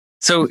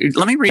So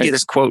let me read you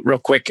this quote real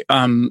quick.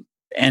 And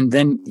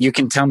then you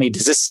can tell me,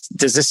 does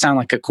this sound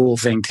like a cool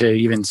thing to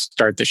even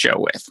start the show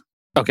with?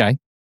 Okay.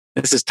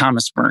 This is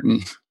Thomas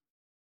Merton.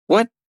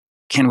 What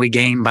can we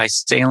gain by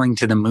sailing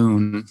to the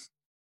moon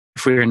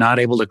if we are not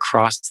able to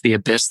cross the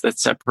abyss that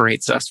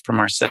separates us from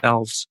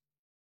ourselves?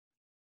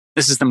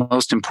 This is the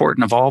most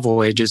important of all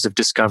voyages of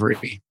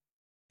discovery.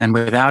 And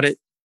without it,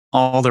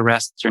 all the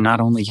rest are not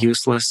only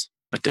useless,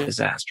 but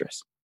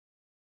disastrous.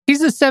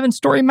 He's a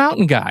 7-story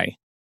mountain guy,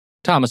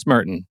 Thomas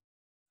Merton.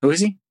 Who is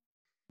he?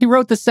 He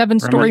wrote the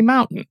 7-story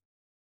mountain.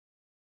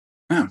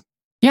 Oh.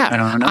 Yeah. I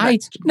don't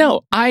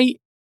know.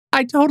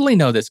 I totally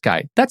know this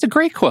guy. That's a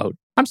great quote.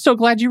 I'm so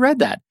glad you read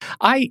that.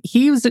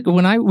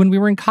 When we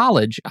were in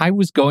college, I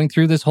was going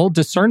through this whole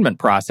discernment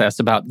process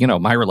about,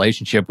 my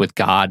relationship with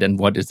God and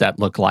what does that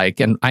look like.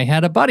 And I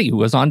had a buddy who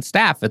was on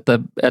staff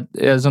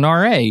as an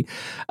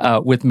RA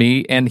with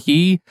me, and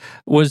he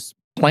was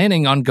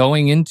planning on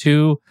going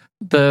into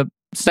the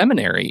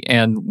seminary.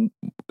 And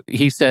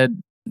he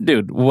said,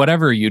 dude,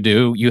 whatever you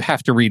do, you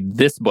have to read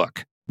this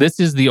book. This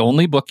is the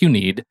only book you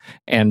need,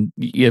 and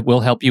it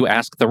will help you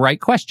ask the right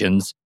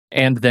questions,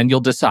 and then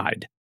you'll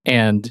decide.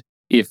 And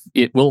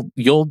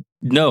you'll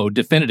know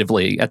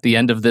definitively at the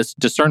end of this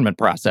discernment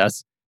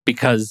process,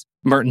 because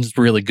Merton's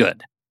really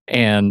good.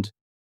 And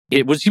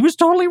he was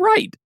totally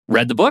right.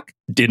 Read the book,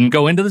 didn't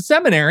go into the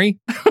seminary.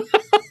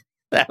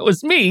 That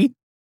was me.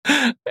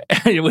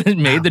 It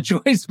made the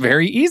choice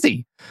very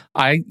easy.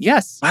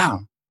 Yes.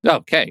 Wow.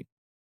 Okay.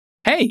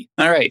 Hey.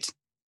 All right.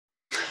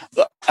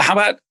 How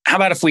about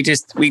if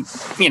we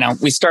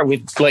start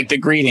with like the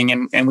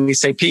greeting and we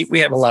say, Pete, we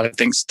have a lot of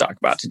things to talk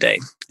about today,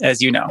 as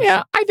you know.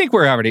 Yeah, I think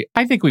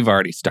we've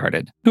already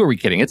started. Who are we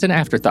kidding? It's an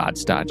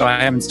Afterthoughts, Dodge. Oh,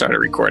 I haven't started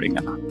recording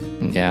now.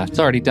 Yeah, it's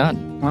already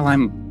done. Well,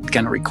 I'm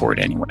going to record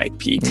anyway,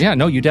 Pete. Yeah,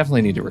 no, you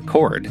definitely need to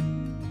record.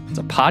 It's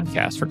a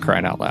podcast, for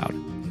crying out loud.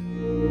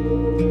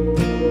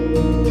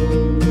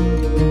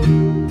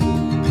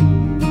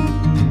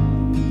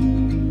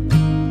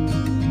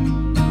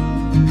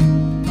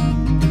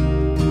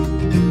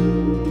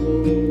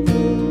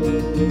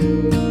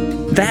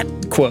 That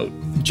quote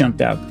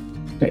jumped out.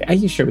 Are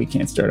you sure we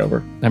can't start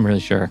over? I'm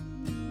really sure.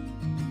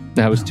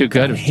 That was too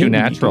good. It was too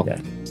natural.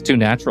 It's too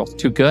natural. It's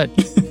too good.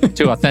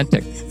 Too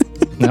authentic.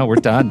 No, we're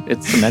done.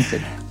 It's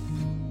cemented.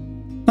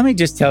 Let me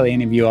just tell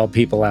any of you all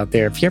people out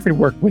there, if you ever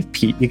work with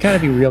Pete, you got to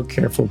be real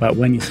careful about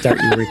when you start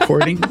your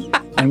recording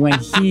and when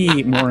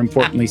he, more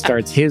importantly,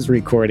 starts his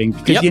recording,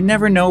 because you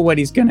never know what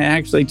he's going to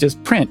actually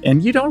just print.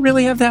 And you don't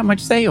really have that much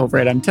say over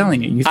it, I'm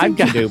telling you. You think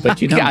you do,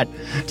 but you don't. I've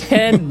got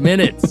 10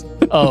 minutes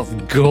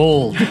of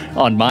gold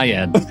on my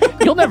end.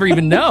 You'll never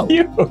even know.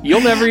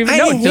 You'll never even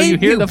know until you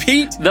hear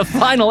the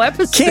final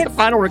episode, the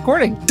final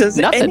recording. Does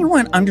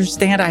anyone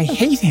understand? I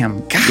hate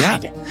him.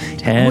 God,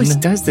 he always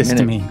does this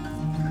to me.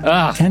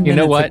 10 you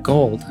know minutes what? Of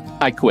gold.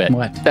 I quit.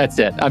 What? That's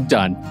it. I'm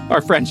done.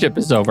 Our friendship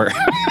is over.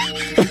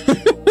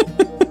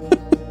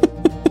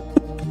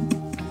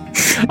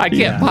 I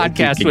can't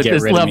podcast with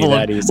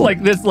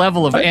this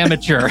level of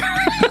amateur.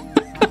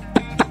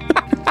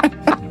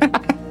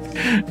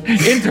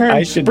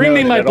 Intern, bring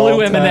me my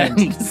blue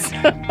M&Ms.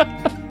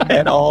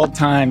 At all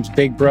times,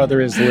 Big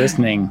Brother is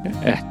listening.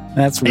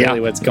 That's really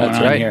what's going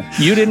on here.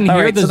 You didn't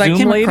hear the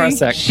Zoom lady?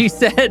 That. She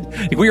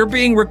said, we are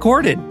being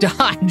recorded.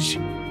 Dodge.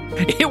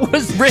 It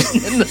was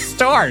written in the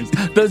stars.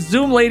 The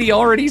Zoom lady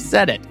already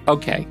said it.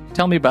 Okay,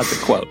 tell me about the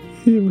quote.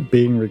 You were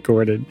being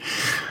recorded.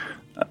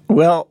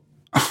 Well,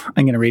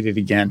 I'm going to read it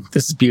again.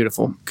 This is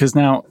beautiful, because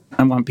now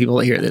I want people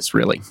to hear this,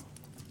 really.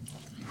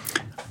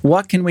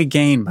 What can we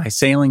gain by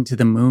sailing to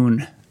the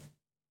moon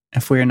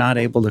if we are not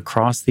able to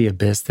cross the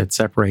abyss that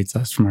separates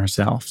us from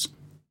ourselves?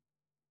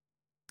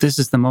 This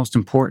is the most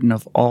important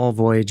of all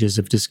voyages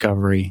of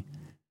discovery,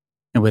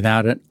 and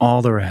without it,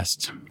 all the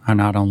rest are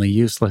not only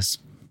useless,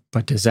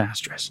 but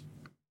disastrous.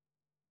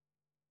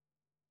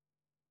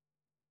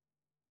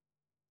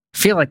 I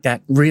feel like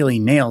that really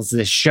nails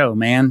this show,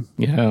 man.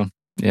 Yeah,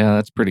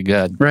 that's pretty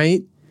good.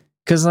 Right?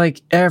 Because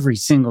like every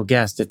single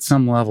guest at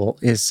some level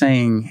is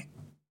saying,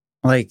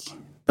 like,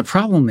 the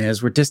problem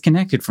is we're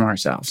disconnected from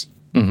ourselves.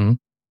 Mm-hmm.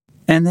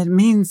 And that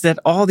means that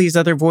all these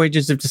other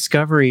voyages of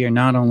discovery are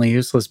not only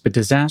useless, but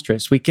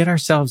disastrous. We get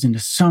ourselves into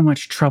so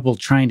much trouble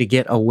trying to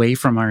get away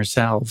from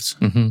ourselves,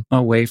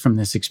 away from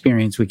this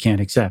experience we can't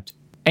accept.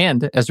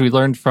 And as we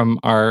learned from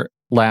our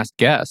last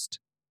guest,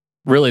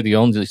 really the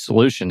only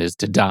solution is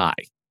to die.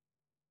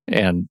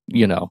 And,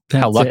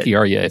 how lucky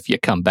are you if you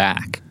come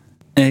back?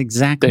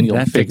 Exactly. Then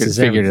you'll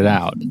figure it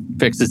out.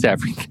 Fixes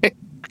everything.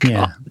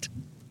 Yeah.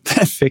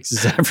 That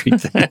fixes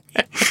everything.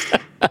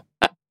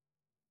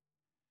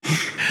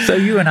 So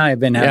you and I have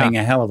been having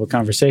a hell of a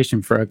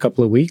conversation for a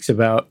couple of weeks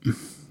about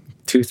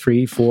 2,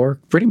 3, 4,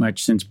 pretty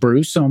much since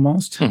Bruce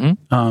almost,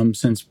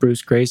 since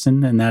Bruce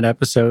Grayson and that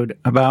episode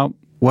about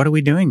what are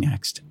we doing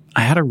next?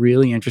 I had a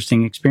really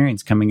interesting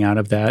experience coming out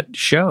of that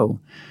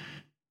show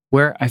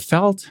where I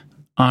felt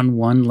on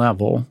one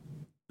level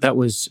that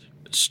was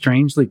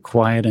strangely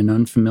quiet and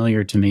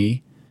unfamiliar to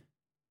me,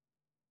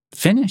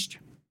 finished.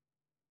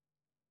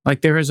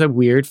 Like there is a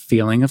weird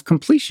feeling of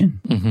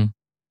completion.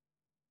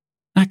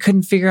 I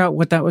couldn't figure out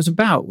what that was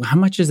about. How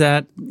much is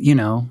that,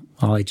 well,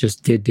 I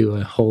just did do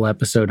a whole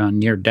episode on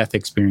near-death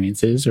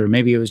experiences, or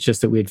maybe it was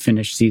just that we had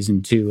finished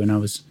season 2 and I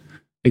was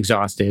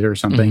exhausted or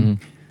something.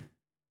 Mm-hmm.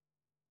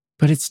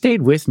 But it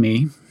stayed with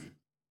me.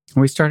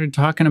 We started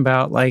talking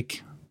about,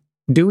 like,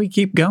 do we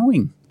keep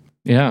going?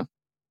 Yeah.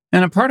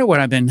 And a part of what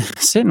I've been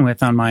sitting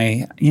with on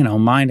my,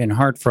 mind and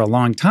heart for a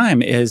long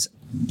time is,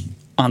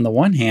 on the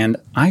one hand,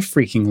 I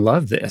freaking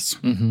love this.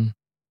 Mm-hmm.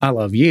 I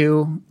love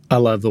you. I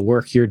love the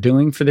work you're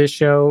doing for this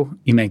show.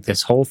 You make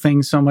this whole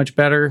thing so much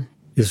better.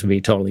 This would be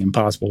totally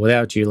impossible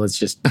without you. Let's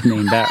just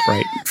name that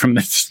right from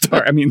the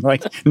start. I mean,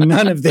 like,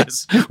 none of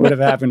this would have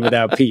happened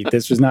without Pete.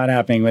 This was not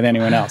happening with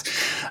anyone else.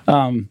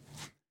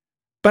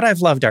 But I've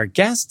loved our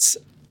guests.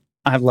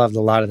 I've loved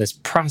a lot of this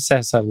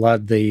process. I've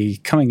loved the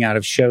coming out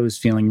of shows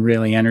feeling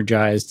really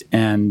energized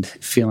and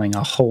feeling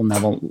a whole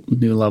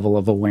new level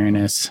of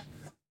awareness.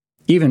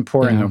 Even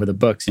poring over the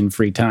books in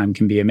free time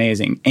can be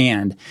amazing.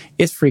 And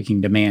it's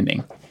freaking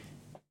demanding.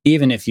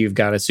 Even if you've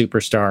got a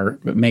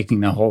superstar,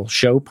 making the whole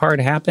show part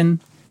happen,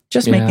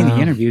 just making the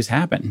interviews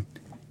happen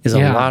is a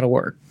lot of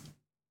work.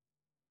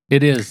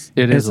 It is.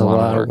 It is a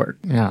lot of work.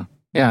 Yeah.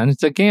 Yeah. And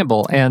it's a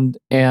gamble. And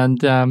as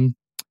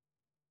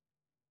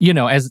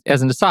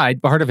an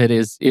aside, part of it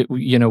is,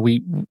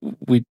 we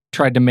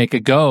tried to make a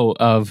go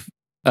of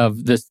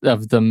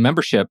the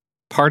membership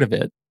part of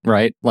it.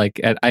 Right?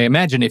 Like, I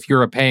imagine if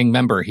you're a paying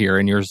member here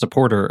and you're a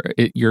supporter,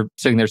 you're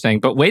sitting there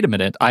saying, but wait a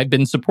minute, I've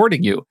been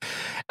supporting you.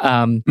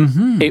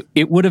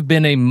 It would have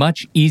been a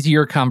much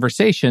easier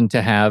conversation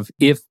to have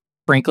if,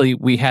 frankly,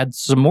 we had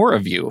some more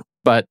of you.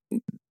 But,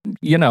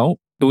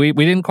 we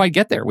didn't quite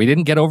get there. We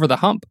didn't get over the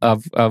hump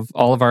of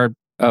all of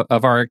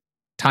our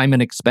time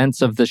and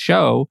expense of the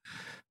show.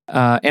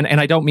 And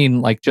I don't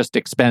mean like just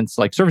expense,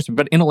 like service,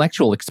 but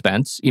intellectual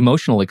expense,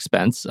 emotional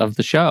expense of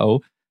the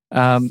show.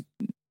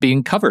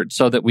 Being covered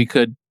so that we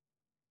could,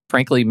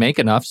 frankly, make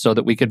enough so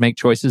that we could make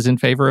choices in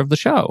favor of the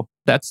show.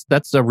 That's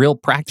a real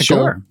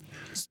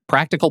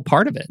practical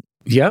part of it.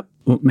 Yep.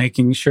 Well,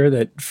 making sure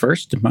that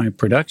first, my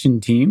production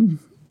team,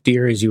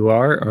 dear as you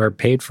are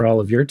paid for all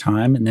of your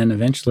time. And then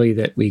eventually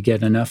that we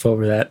get enough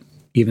over that,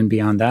 even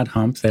beyond that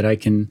hump, that I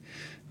can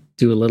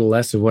do a little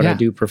less of what I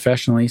do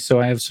professionally. So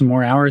I have some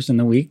more hours in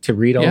the week to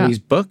read all these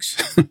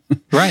books.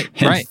 Right.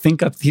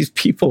 Think up these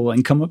people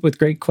and come up with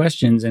great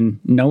questions and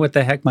know what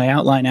the heck my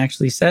outline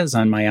actually says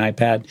on my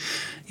iPad.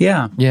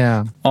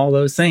 Yeah. All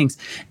those things.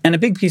 And a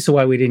big piece of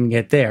why we didn't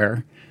get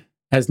there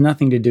has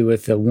nothing to do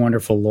with the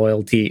wonderful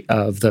loyalty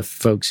of the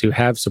folks who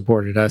have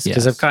supported us,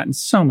 because I've gotten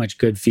so much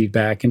good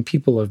feedback and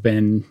people have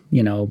been,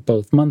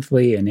 both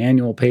monthly and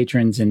annual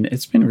patrons. And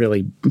it's been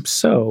really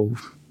so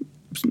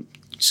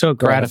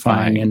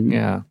gratifying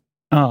and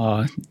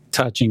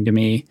touching to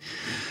me.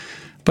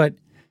 But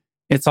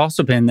it's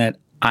also been that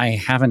I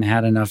haven't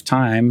had enough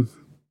time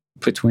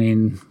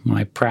between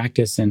my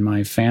practice and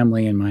my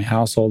family and my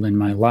household and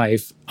my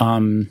life,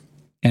 and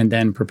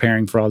then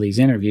preparing for all these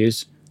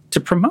interviews to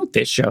promote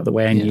this show the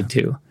way I need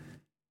to.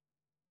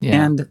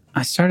 Yeah. And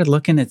I started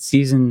looking at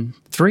season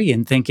 3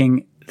 and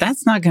thinking,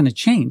 that's not going to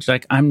change.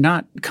 Like, I'm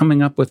not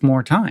coming up with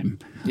more time.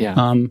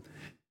 Yeah.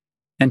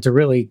 And to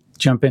really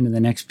jump into the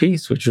next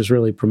piece, which was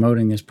really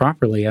promoting this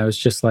properly, I was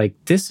just like,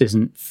 this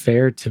isn't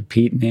fair to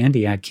Pete and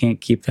Andy. I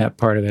can't keep that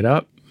part of it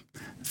up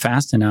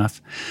fast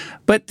enough.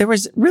 But there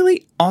was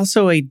really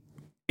also a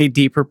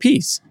deeper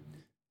piece.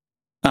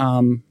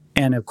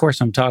 And of course,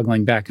 I'm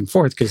toggling back and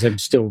forth because I'm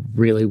still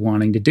really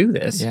wanting to do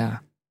this. Yeah.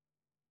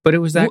 But it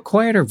was that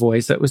quieter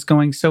voice that was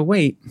going, so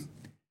wait,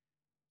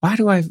 why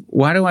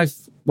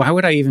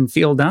would I even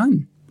feel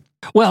done?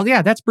 Well,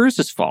 yeah, that's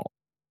Bruce's fault.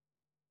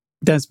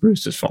 That's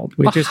Bruce's fault.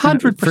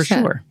 100%. For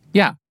sure.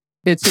 Yeah,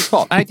 it's his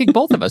fault. I think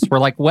both of us were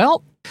like,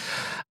 well,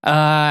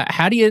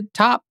 how do you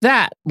top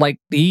that? Like,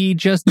 he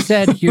just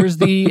said, here's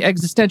the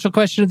existential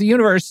question of the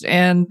universe.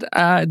 And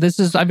I've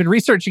been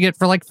researching it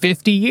for like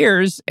 50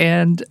 years.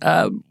 And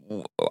I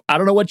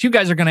don't know what you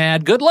guys are going to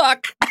add. Good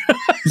luck.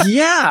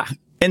 Yeah.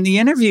 In the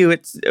interview,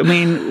 it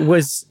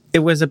was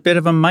a bit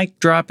of a mic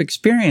drop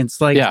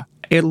experience. Like,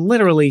 it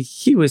literally,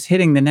 he was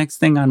hitting the next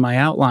thing on my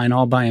outline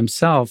all by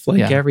himself.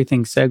 Like,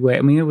 everything segued. I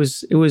mean, it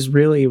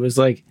was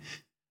like,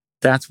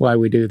 that's why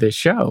we do this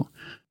show.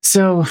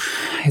 So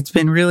it's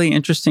been really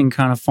interesting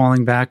kind of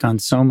falling back on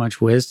so much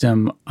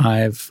wisdom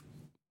I've,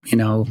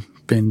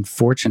 been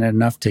fortunate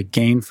enough to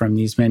gain from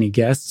these many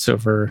guests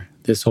over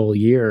this whole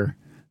year.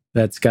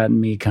 That's gotten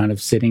me kind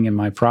of sitting in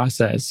my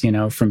process,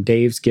 from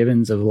Dave's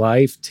Gibbons of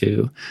life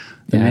to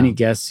the many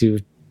guests who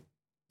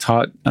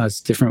taught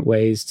us different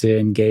ways to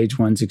engage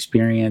one's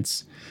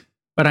experience.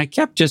 But I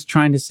kept just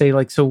trying to say,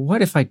 like, so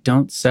what if I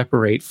don't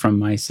separate from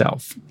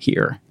myself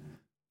here?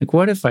 Like,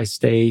 what if I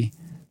stay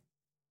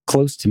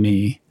close to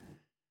me?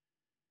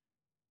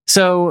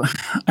 So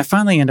I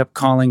finally end up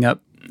calling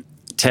up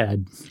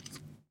Ted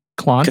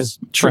Klontz,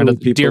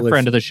 dear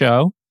friend of the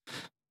show.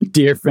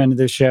 Dear friend of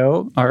the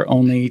show, our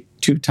only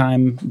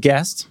 2-time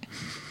guest.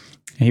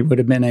 He would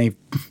have been a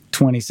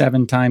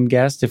 27-time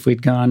guest if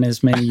we'd gone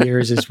as many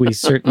years as we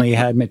certainly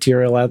had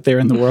material out there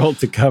in the world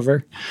to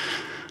cover.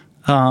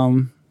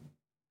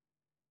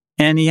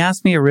 And he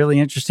asked me a really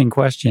interesting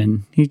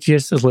question. He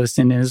just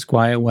listened in his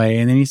quiet way.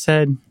 And then he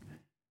said,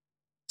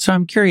 so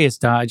I'm curious,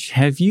 Dodge,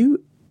 have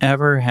you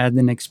ever had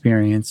an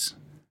experience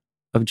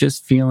of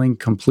just feeling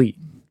complete,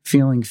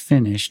 feeling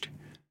finished,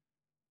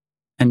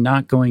 and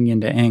not going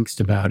into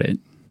angst about it?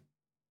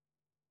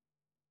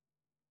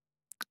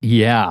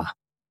 Yeah,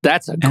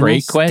 that's a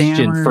great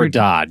question for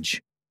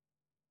Dodge.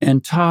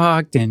 And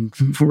talked and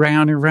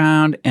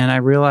round, and I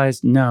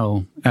realized,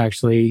 no,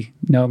 actually,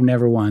 no,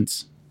 never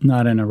once.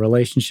 Not in a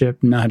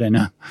relationship, not in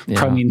a...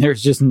 I mean,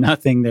 there's just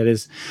nothing that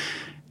has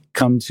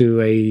come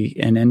to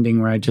an ending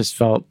where I just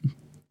felt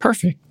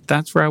perfect.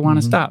 That's where I want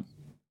to stop.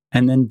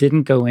 And then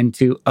didn't go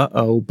into,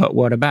 but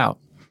what about?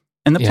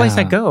 And the place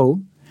I go,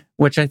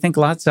 which I think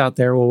lots out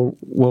there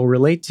will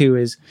relate to,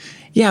 is,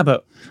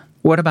 but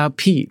what about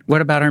Pete?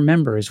 What about our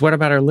members? What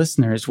about our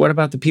listeners? What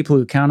about the people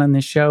who count on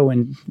this show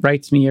and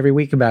write to me every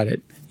week about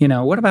it?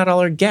 What about all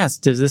our guests?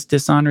 Does this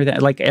dishonor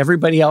that? Like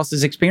everybody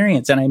else's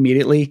experience? And I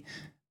immediately,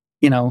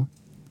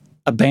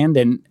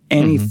 abandon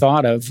any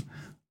thought of,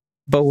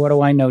 but what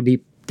do I know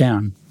deep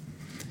down?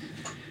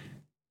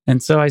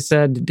 And so I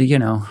said,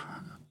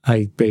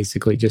 I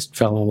basically just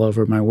fell all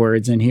over my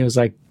words. And he was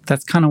like,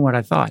 that's kind of what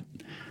I thought.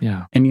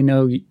 Yeah.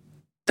 And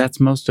that's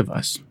most of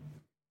us.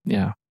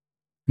 Yeah.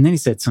 And then he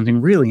said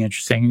something really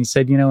interesting. And he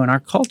said, in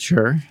our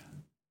culture,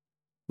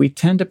 we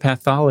tend to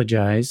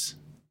pathologize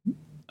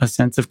a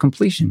sense of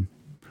completion.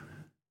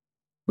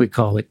 We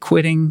call it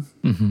quitting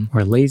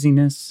or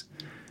laziness.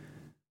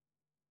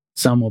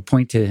 Some will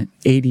point to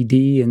ADD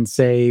and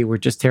say we're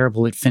just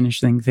terrible at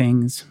finishing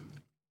things.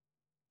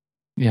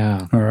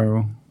 Yeah.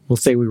 Or we'll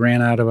say we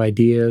ran out of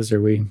ideas, or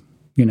we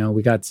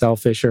got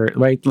selfish, or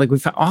right. Like we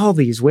found all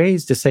these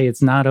ways to say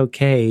it's not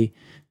okay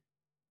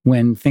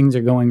when things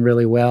are going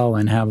really well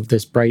and have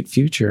this bright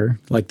future,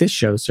 like this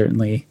show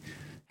certainly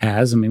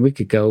has. I mean, we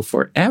could go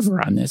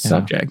forever on this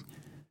subject.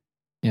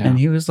 Yeah. And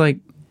he was like,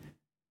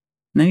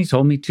 and then he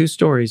told me 2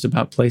 stories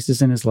about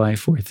places in his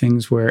life where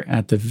things were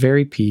at the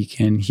very peak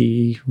and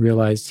he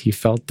realized he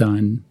felt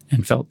done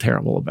and felt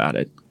terrible about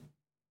it.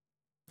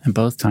 And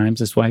both times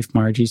his wife,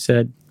 Margie,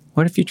 said,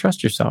 what if you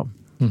trust yourself?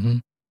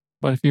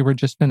 What if you were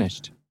just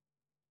finished?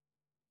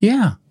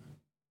 Yeah.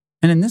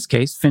 And in this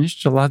case,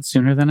 finished a lot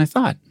sooner than I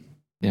thought.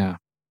 Yeah.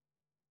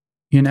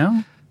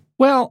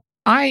 Well,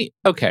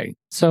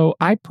 so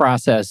I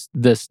process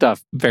this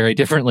stuff very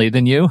differently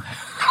than you.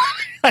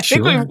 I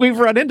think we've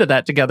run into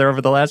that together over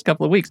the last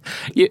couple of weeks.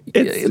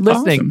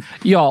 Listening,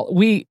 y'all,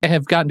 we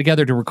have gotten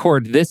together to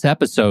record this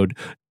episode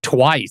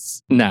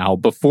twice now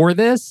before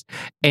this,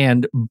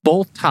 and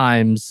both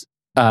times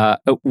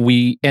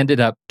we ended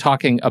up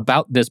talking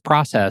about this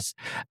process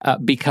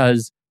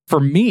because for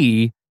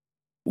me,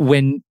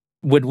 when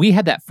we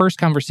had that first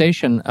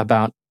conversation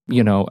about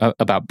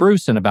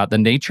Bruce and about the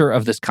nature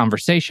of this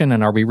conversation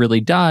and are we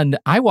really done,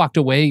 I walked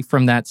away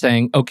from that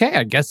saying, okay,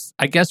 I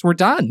guess we're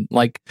done.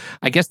 Like,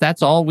 I guess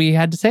that's all we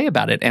had to say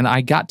about it. And I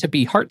got to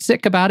be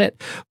heartsick about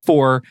it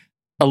for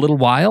a little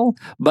while.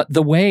 But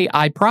the way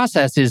I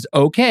process is,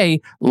 okay,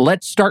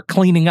 let's start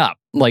cleaning up.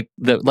 Like,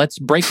 let's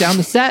break down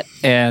the set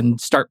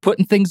and start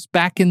putting things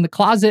back in the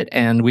closet.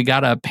 And we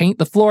got to paint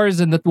the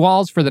floors and the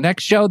walls for the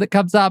next show that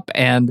comes up.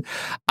 And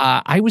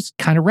I was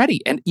kind of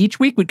ready. And each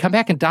week we'd come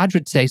back and Dodge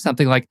would say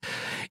something like,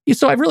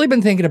 so I've really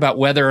been thinking about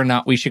whether or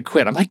not we should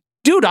quit. I'm like,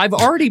 dude, I've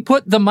already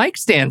put the mic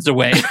stands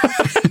away.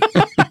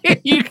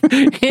 You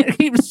can't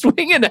keep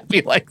swinging at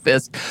me like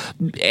this.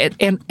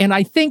 And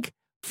I think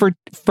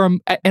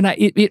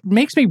it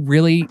makes me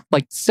really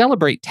like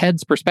celebrate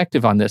Ted's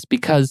perspective on this,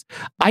 because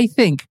I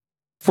think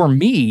for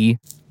me,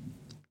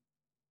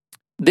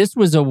 this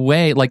was a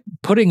way, like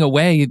putting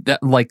away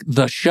that, like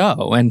the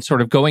show and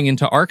sort of going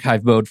into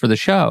archive mode for the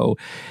show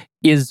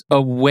is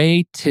a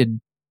way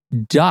to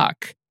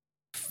duck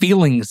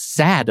feeling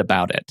sad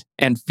about it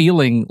and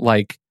feeling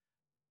like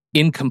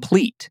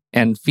incomplete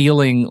and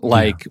feeling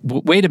like,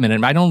 wait a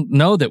minute, I don't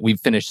know that we've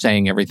finished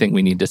saying everything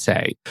we need to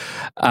say.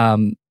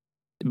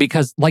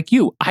 Because like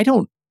you,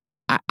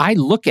 I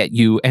look at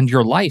you and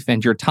your life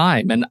and your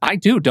time, and I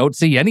don't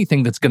see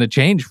anything that's going to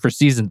change for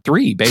season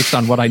 3 based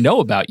on what I know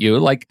about you.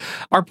 Like,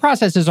 our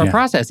process is our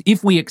process.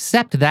 If we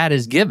accept that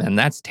as given,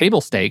 that's table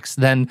stakes,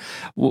 then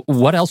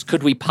what else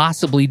could we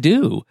possibly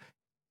do?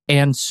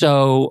 And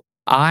so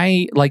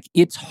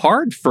it's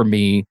hard for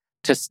me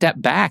to step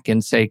back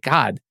and say,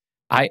 God,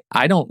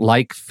 I don't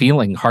like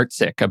feeling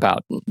heartsick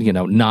about,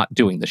 not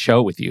doing the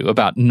show with you,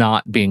 about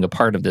not being a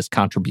part of this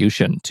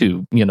contribution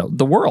to,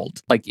 the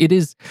world. Like it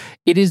is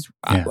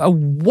a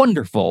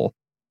wonderful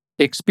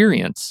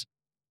experience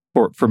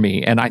for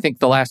me. And I think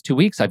the last 2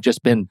 weeks, I've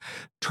just been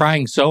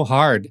trying so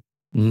hard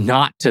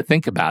not to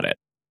think about it.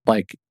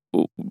 Like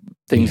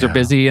things are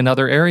busy in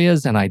other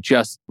areas. And I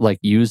just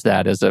use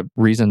that as a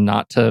reason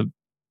not to,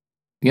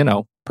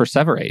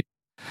 perseverate,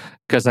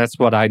 because that's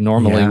what I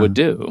normally would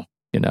do,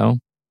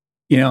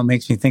 it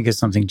makes me think of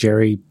something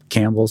Jerry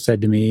Campbell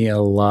said to me a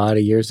lot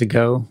of years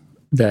ago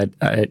that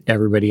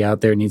everybody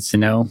out there needs to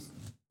know.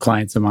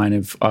 Clients of mine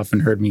have often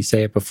heard me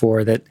say it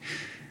before, that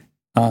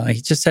he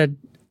just said,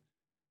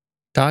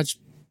 Dodge,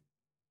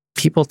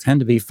 people tend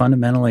to be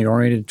fundamentally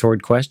oriented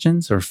toward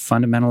questions or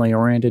fundamentally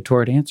oriented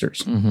toward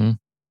answers. Mm-hmm.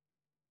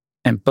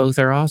 And both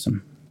are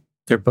awesome.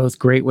 They're both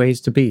great ways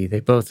to be. They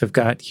both have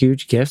got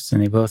huge gifts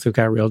and they both have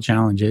got real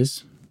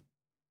challenges.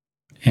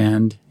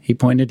 And he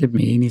pointed at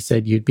me and he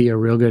said, you'd be a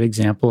real good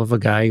example of a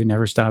guy who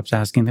never stops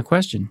asking the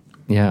question.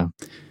 Yeah.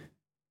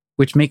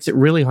 Which makes it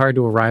really hard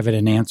to arrive at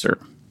an answer.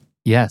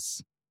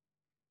 Yes.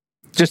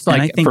 Just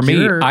like for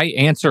me, I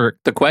answer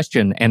the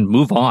question and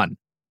move on.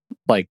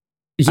 Like,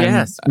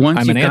 yes.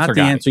 Once you've got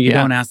the answer, you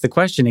don't ask the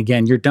question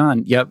again. You're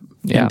done. Yep.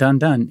 Yeah. And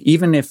done.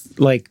 Even if,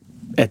 like,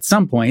 at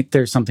some point,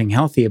 there's something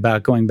healthy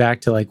about going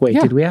back to, like, wait,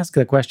 did we ask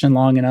the question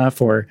long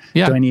enough? Or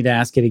do I need to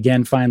ask it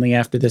again finally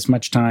after this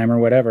much time or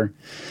whatever?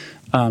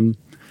 And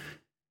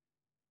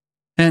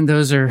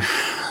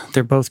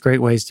they're both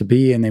great ways to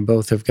be, and they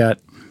both have got,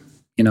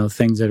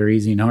 things that are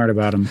easy and hard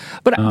about them.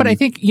 But I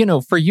think,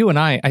 for you and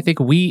I think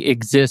we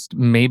exist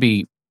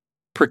maybe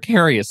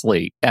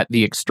precariously at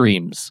the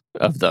extremes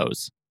of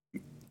those.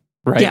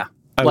 Right? Yeah,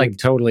 I would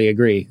totally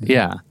agree.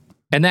 Yeah.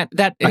 And that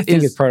I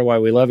think it's part of why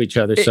we love each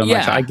other so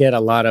much. I get a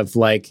lot of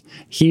like,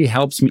 you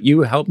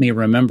help me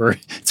remember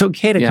it's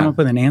okay to come up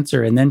with an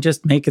answer and then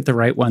just make it the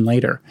right one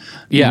later.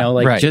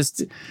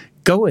 Just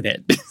go with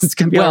it. It's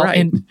going to be all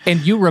right.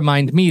 And you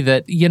remind me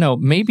that,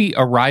 maybe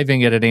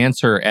arriving at an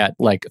answer at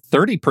like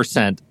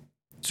 30%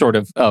 sort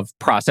of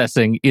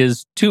processing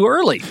is too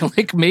early.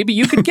 Like maybe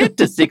you could get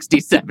to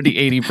 60,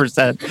 70,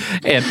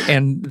 80%.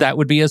 And that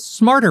would be a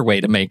smarter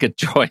way to make a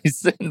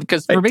choice.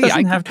 Because for me,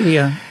 I have to be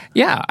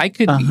I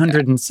could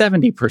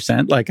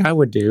 170% like I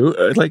would do.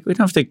 Like we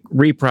don't have to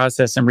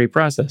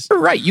reprocess.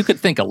 Right. You could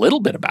think a little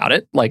bit about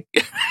it. Like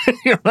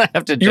you don't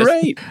have to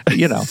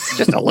just,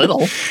 just a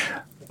little.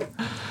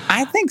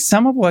 I think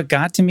some of what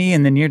got to me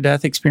in the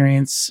near-death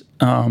experience,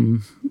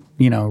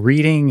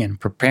 reading and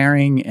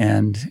preparing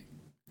and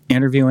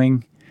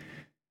interviewing,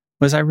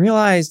 was I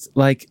realized,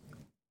 like,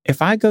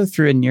 if I go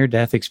through a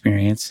near-death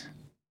experience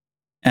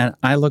and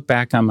I look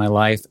back on my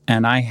life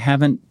and I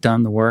haven't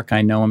done the work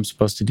I know I'm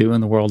supposed to do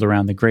in the world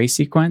around the gray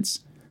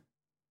sequence,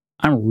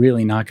 I'm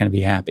really not going to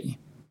be happy.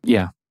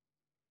 Yeah.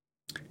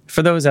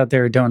 For those out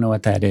there who don't know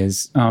what that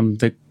is,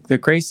 the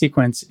gray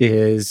sequence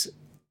is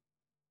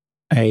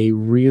a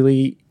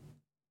really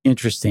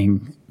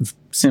interesting,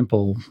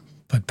 simple,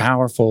 but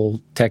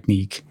powerful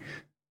technique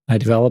I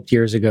developed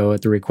years ago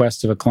at the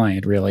request of a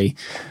client, really,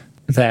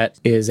 that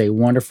is a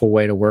wonderful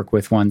way to work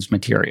with one's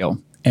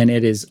material. And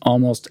it is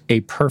almost a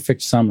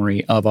perfect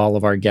summary of all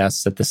of our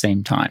guests at the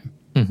same time,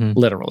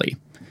 literally.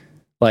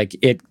 Like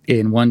it,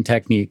 in one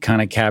technique,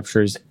 kind of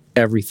captures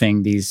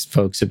everything these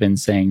folks have been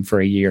saying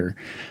for a year.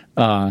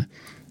 And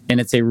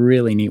it's a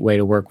really neat way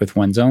to work with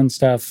one's own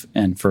stuff.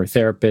 And for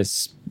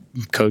therapists,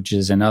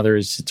 coaches, and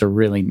others, it's a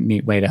really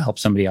neat way to help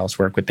somebody else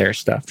work with their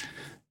stuff.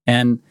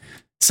 And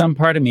some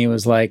part of me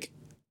was like,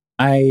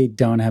 I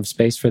don't have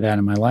space for that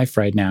in my life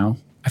right now.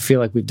 I feel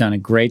like we've done a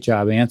great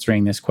job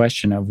answering this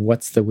question of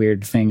what's the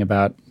weird thing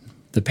about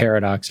the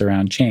paradox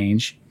around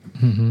change.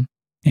 Mm-hmm.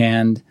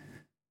 And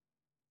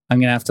I'm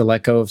going to have to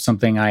let go of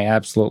something I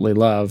absolutely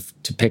love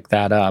to pick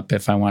that up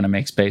if I want to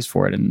make space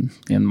for it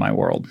in my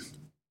world.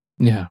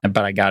 Yeah.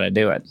 But I got to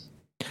do it.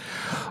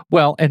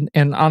 Well, and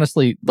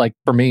honestly, like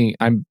for me,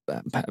 I'm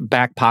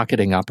back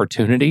pocketing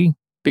opportunity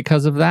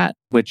because of that,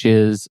 which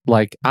is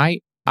like,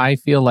 I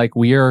feel like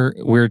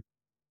we're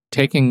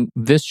taking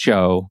this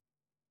show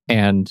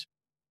and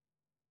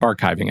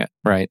archiving it,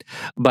 right?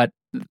 But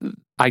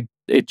I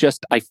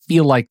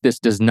feel like this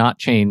does not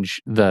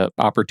change the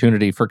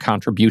opportunity for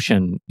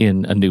contribution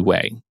in a new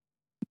way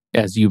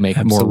as you make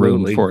more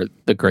room for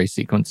the gray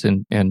sequence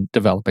and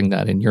developing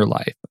that in your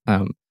life.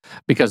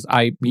 Because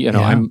I'm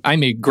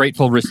a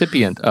grateful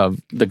recipient of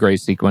the gray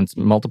sequence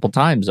multiple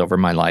times over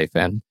my life,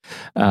 and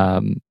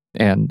I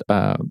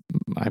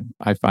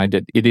find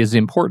it is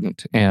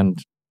important,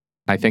 and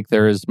I think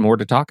there is more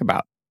to talk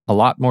about, a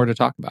lot more to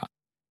talk about.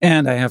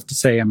 And I have to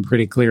say, I'm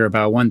pretty clear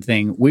about one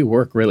thing. We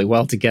work really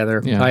well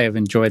together. Yeah. I have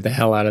enjoyed the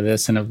hell out of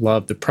this and have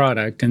loved the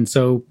product. And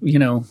so,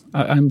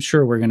 I'm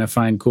sure we're going to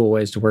find cool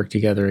ways to work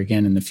together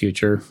again in the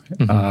future.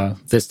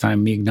 Mm-hmm. This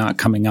time, me not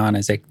coming on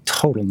as a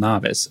total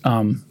novice.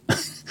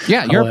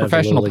 Yeah, you're a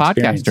professional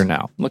podcaster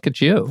now. Look at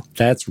you.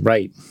 That's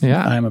right.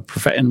 Yeah. I'm a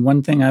and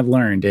one thing I've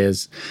learned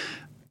is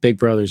Big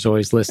Brother's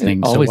always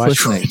listening. Always so watch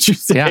listening. What you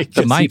say, yeah,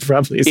 the mic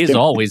is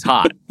always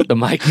hot. The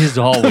mic is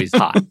always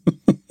hot.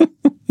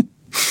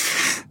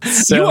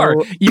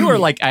 So, you are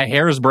like a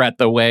hair's breadth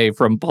away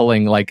from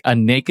pulling like a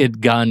Naked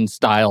Gun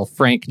style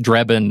Frank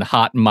Drebin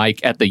hot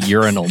mic at the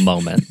urinal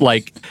moment.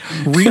 Like,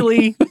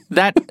 really,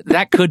 that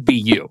could be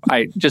you.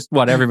 I just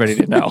want everybody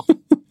to know.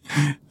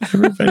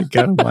 Everybody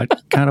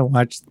gotta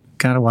watch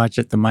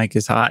it. The mic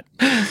is hot.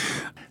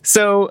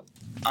 So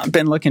I've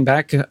been looking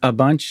back a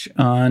bunch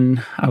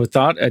on. I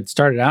thought I'd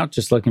started out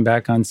just looking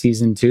back on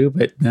season 2,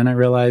 but then I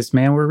realized,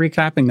 man, we're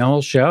recapping the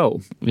whole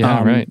show.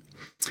 Yeah, right.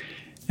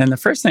 And the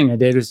first thing I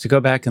did was to go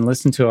back and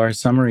listen to our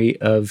summary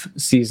of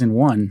season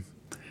 1.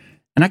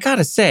 And I got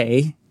to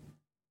say,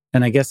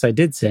 and I guess I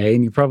did say,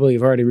 and you probably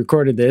have already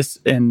recorded this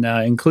and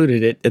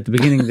included it at the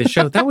beginning of the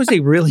show, that was a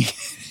really,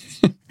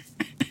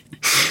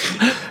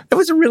 it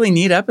was a really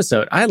neat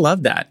episode. I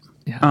love that.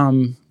 Yeah.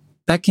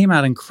 That came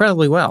out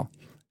incredibly well.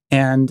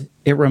 And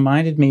it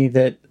reminded me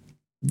that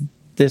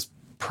this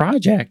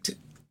project,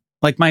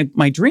 like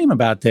my dream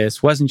about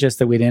this wasn't just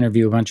that we'd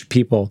interview a bunch of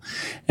people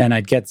and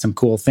I'd get some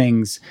cool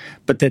things,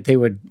 but that they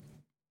would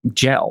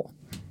gel.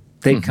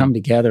 They'd come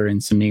together in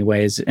some neat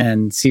ways.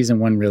 And season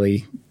 1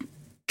 really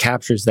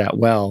captures that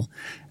well,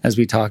 as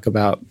we talk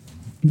about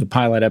the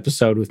pilot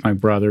episode with my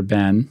brother,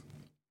 Ben,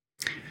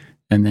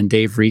 and then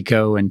Dave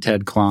Rico and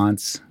Ted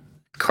Klontz,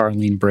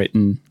 Carlene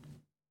Britton,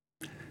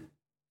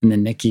 and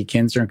then Nikki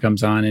Kinsner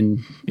comes on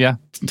and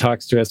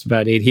talks to us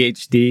about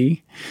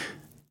ADHD,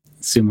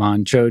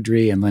 Suman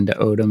Chaudhry and Linda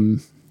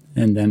Odom,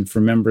 and then for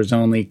members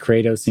only,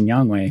 Kratos and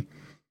Yangwei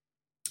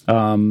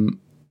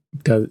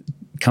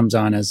comes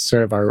on as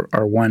sort of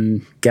our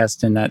one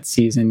guest in that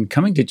season,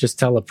 coming to just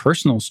tell a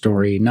personal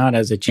story, not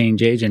as a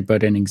change agent,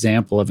 but an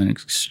example of an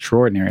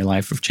extraordinary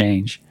life of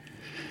change.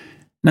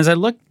 And as I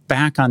look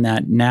back on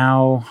that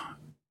now,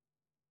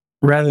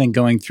 rather than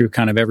going through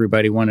kind of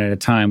everybody one at a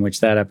time,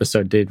 which that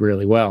episode did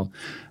really well,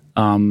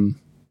 I'm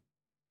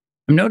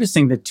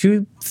noticing the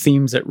 2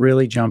 themes that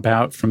really jump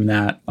out from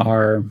that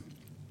are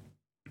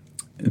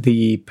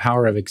the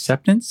power of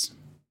acceptance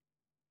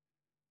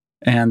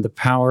and the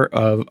power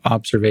of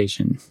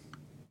observation.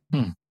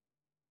 If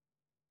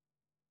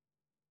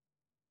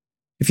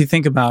you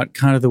think about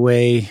kind of the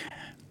way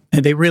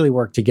they really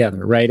work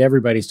together, right?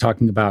 Everybody's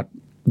talking about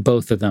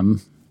both of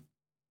them,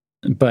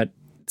 but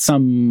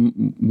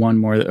some one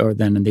more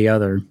than the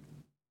other.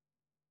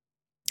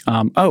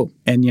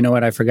 And you know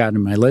what I forgot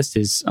in my list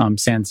is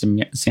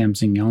Samsung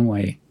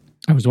Yangwei.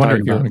 I was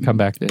wondering if you were going to come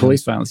back to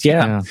police violence.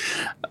 Yeah.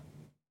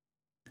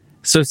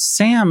 So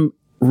Sam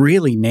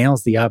really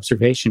nails the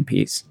observation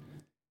piece.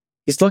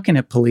 He's looking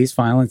at police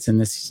violence in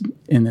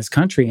this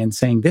country and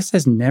saying this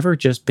has never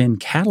just been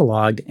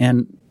cataloged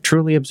and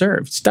truly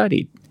observed,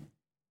 studied.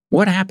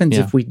 What happens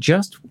if we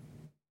just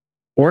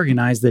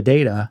organize the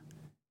data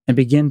and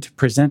begin to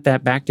present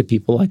that back to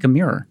people like a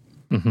mirror?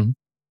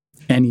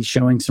 And he's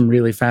showing some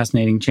really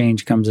fascinating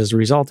change comes as a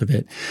result of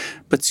it.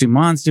 But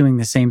Suman's doing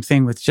the same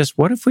thing with just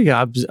what if we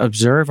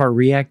observe our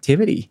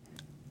reactivity?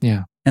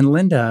 Yeah. And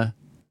Linda,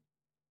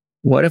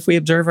 what if we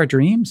observe our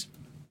dreams?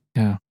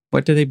 Yeah.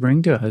 What do they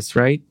bring to us,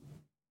 right?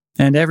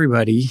 And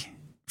everybody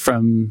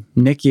from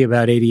Nikki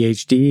about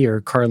ADHD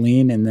or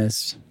Carlene in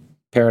this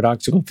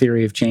paradoxical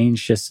theory of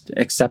change, just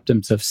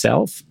acceptance of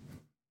self.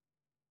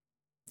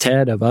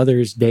 Ted of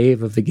others,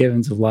 Dave of the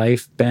givens of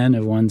life, Ben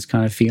of one's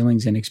kind of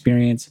feelings and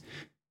experience.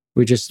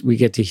 We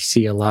get to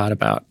see a lot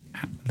about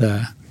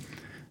the,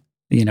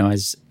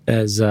 as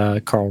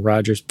Carl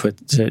Rogers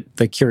puts it,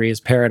 the curious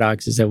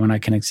paradox is that when I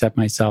can accept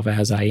myself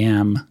as I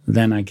am,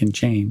 then I can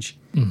change.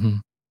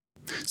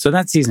 So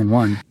that's season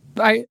 1.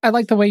 I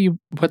like the way you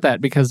put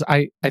that, because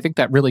I think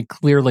that really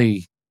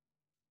clearly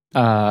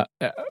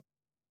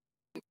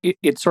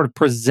it sort of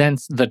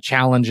presents the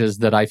challenges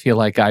that I feel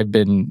like I've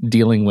been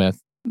dealing with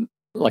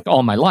like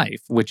all my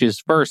life, which is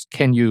first,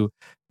 can you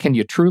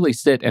truly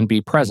sit and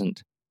be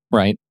present,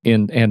 right?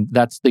 And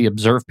that's the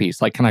observe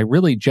piece. Like, can I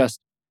really just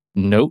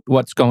note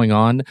what's going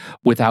on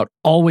without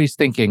always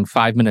thinking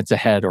 5 minutes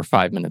ahead or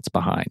 5 minutes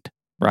behind,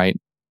 right?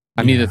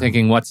 I'm either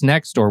thinking what's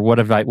next or what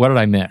did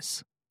I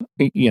miss?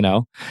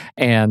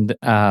 And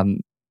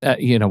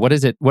what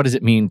does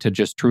it mean to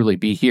just truly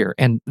be here?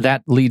 And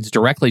that leads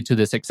directly to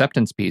this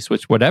acceptance piece,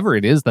 which whatever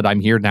it is that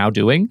I'm here now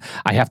doing,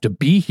 I have to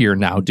be here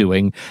now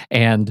doing.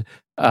 And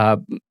I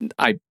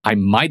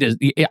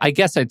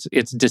guess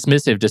it's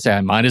dismissive to say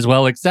I might as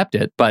well accept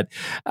it, but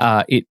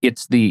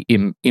it's the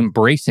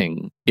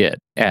embracing it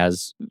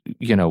as,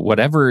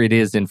 whatever it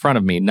is in front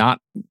of me, not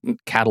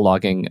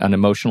cataloging an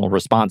emotional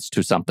response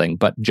to something,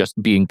 but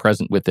just being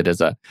present with it as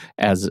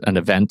an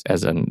event,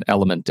 as an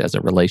element, as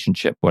a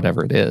relationship,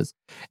 whatever it is.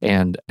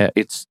 And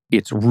it's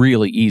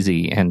really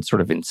easy and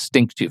sort of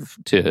instinctive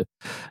to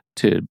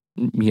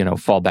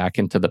fall back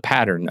into the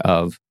pattern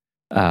of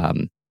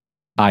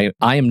I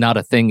am not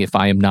a thing if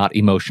I am not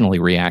emotionally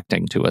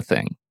reacting to a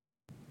thing.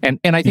 And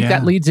I think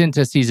that leads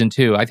into season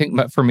 2. I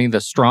think for me, the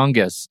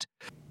strongest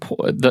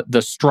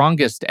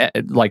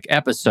like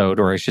episode,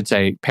 or I should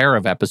say pair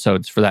of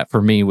episodes for that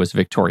for me was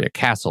Victoria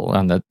Castle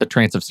on the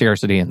trance of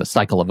scarcity and the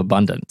cycle of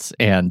abundance,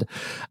 and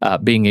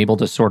being able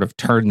to sort of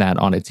turn that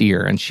on its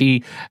ear. And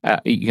she,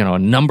 a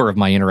number of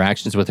my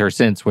interactions with her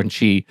since, when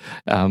she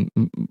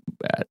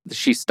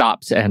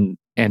stops and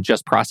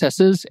just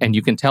processes, and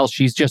you can tell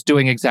she's just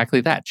doing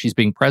exactly that. She's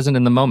being present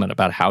in the moment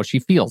about how she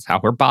feels, how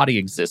her body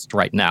exists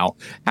right now,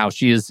 how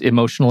she is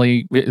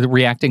emotionally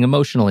reacting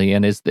emotionally,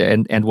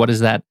 and what does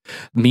that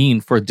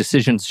mean for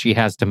decisions she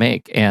has to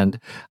make. And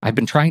I've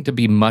been trying to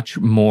be much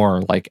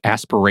more like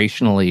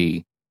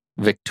aspirationally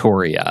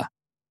Victoria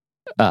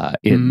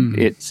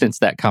since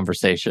that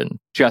conversation.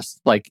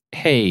 Just like,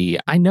 hey,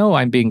 I know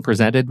I'm being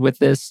presented with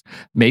this.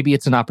 Maybe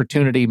it's an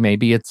opportunity,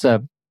 maybe it's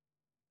a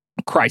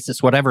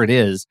crisis, whatever it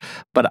is,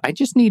 but I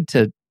just need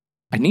to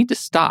I need to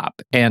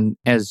stop. And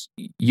as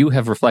you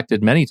have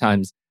reflected many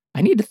times,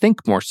 I need to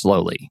think more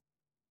slowly.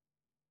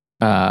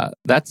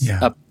 That's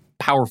a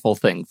powerful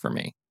thing for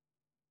me.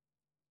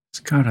 It's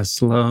got to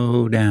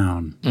slow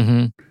down.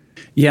 Mm-hmm.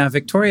 Yeah,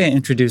 Victoria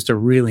introduced a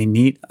really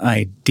neat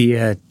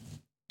idea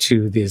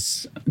to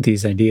these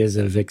ideas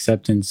of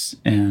acceptance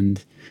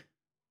and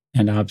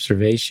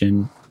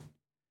observation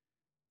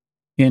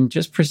in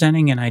just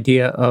presenting an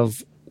idea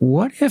of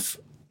what if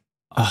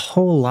a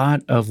whole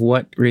lot of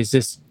what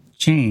resists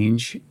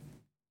change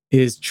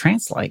is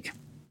trance-like.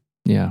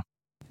 Yeah.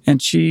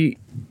 And she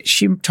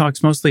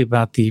talks mostly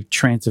about the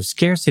trance of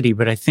scarcity,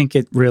 but I think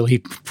it really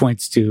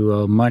points to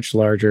a much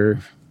larger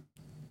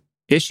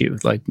issue.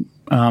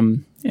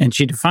 And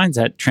she defines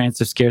that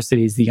trance of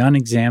scarcity as the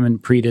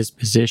unexamined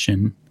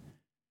predisposition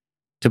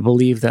to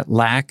believe that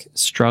lack,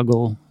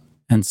 struggle,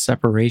 and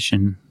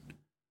separation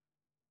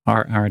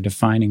are our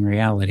defining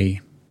reality.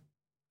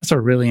 That's a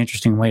really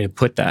interesting way to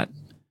put that.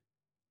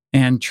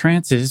 And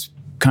trances,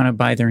 kind of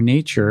by their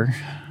nature,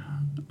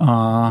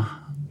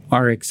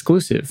 are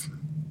exclusive.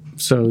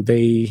 So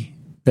they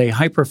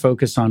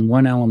hyper-focus on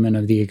one element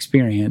of the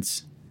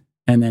experience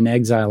and then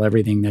exile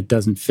everything that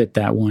doesn't fit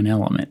that one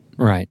element.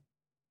 Right.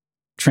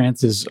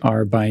 Trances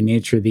are by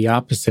nature the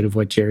opposite of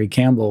what Jerry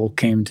Campbell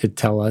came to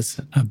tell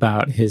us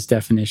about his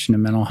definition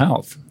of mental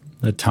health,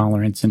 the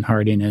tolerance and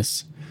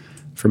hardiness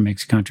for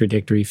mixed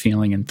contradictory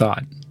feeling and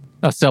thought.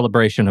 A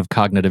celebration of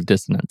cognitive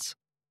dissonance.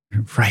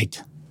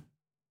 Right.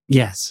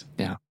 Yes.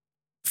 Yeah.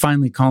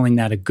 Finally calling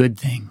that a good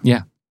thing.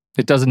 Yeah.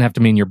 It doesn't have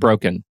to mean you're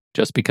broken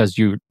just because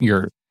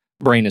your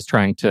brain is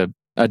trying to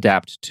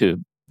adapt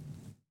to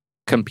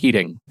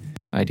competing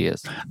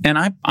ideas. And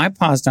I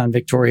paused on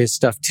Victoria's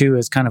stuff too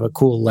as kind of a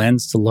cool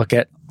lens to look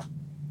at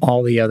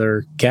all the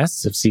other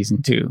guests of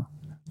season 2.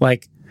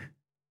 Like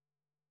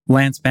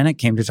Lance Bennett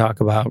came to talk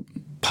about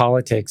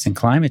politics and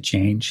climate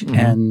change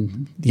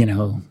and,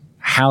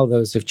 how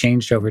those have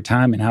changed over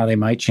time and how they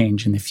might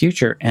change in the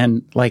future.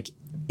 And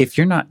if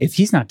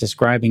he's not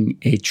describing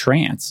a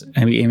trance,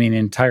 I mean an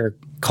entire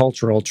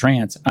cultural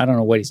trance, I don't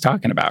know what he's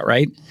talking about,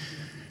 right?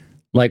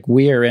 Like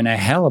we are in a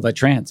hell of a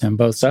trance on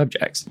both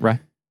subjects. Right.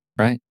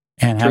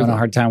 And having a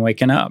hard time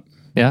waking up.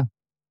 Yeah.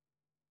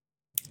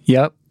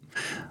 Yep.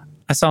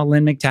 I saw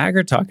Lynn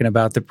McTaggart talking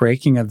about the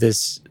breaking of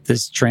this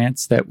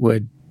trance that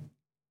would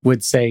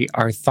say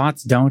our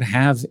thoughts don't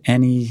have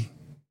any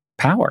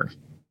power,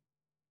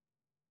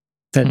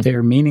 that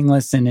they're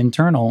meaningless and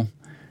internal,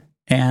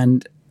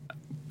 and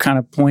kind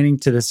of pointing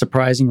to the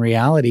surprising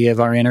reality of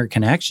our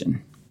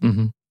interconnection.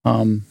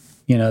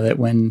 That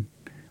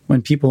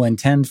when people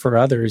intend for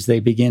others, they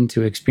begin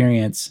to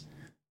experience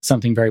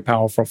something very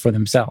powerful for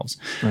themselves.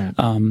 Right.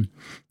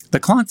 The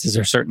Claunces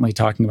are certainly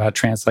talking about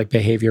trance-like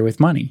behavior with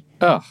money.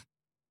 Oh,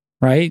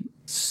 right.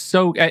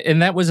 So,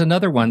 and that was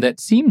another one that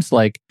seems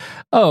like,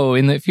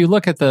 if you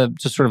look at the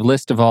just sort of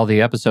list of all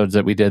the episodes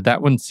that we did,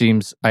 that one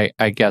seems,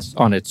 I guess,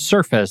 on its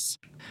surface,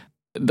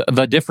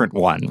 the different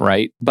one,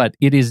 right? But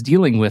it is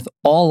dealing with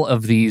all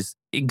of these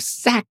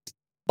exact,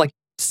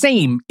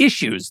 same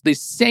issues, the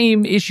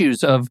same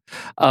issues of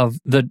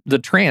the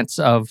trance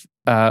of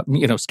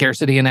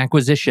scarcity and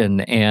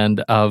acquisition, and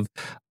of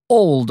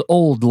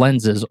old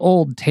lenses,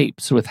 old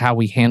tapes with how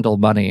we handle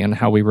money and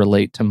how we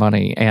relate to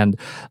money, and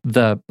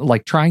the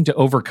trying to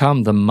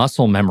overcome the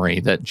muscle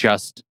memory that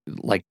just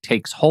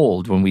takes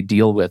hold when we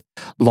deal with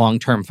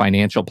long-term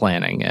financial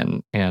planning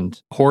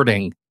and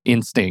hoarding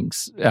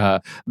instincts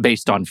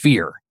based on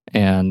fear.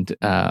 And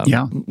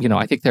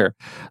I think their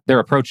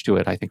approach to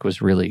it, I think,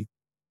 was really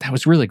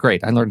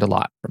great. I learned a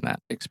lot from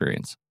that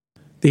experience.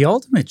 The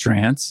ultimate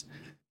trance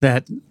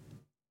that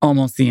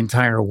almost the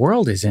entire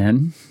world is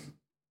in,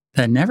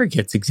 that never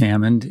gets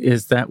examined,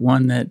 is that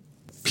one that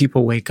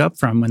people wake up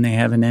from when they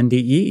have an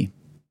NDE.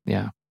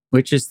 Yeah.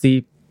 Which is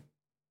the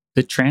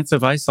trance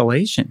of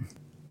isolation,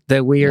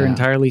 that we are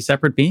entirely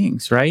separate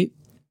beings, right?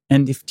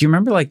 And do you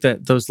remember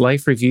those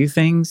life review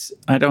things?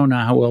 I don't know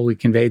how well we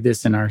conveyed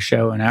this in our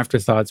show and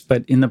Afterthoughts,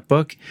 but in the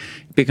book,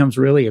 it becomes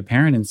really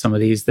apparent in some of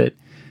these that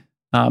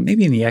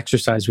maybe in the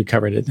exercise we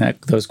covered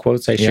it, those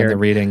quotes I shared. The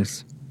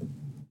readings.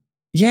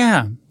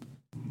 Yeah.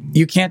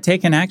 You can't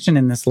take an action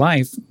in this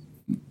life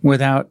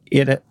without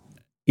it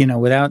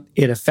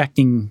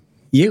affecting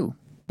you.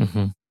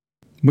 Mm-hmm.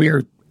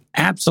 We're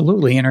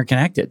absolutely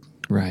interconnected.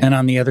 Right. And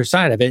on the other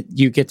side of it,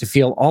 you get to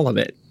feel all of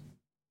it.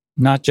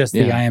 Not just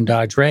the I am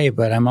Dodge Ray,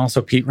 but I'm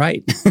also Pete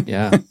Wright.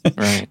 Yeah,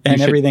 right.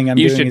 And everything I'm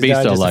doing is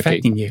Dodge so is lucky.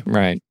 affecting you.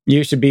 Right.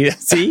 You should be.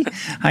 See,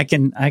 I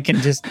can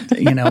just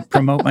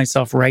promote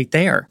myself right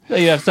there.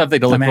 You have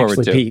something to look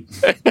forward to. Pete.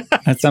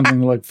 That's something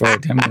to look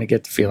forward to. I'm going to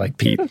get to feel like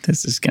Pete.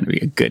 This is going to be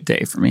a good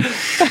day for me.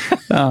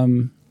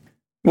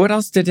 What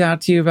else stood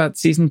out to you about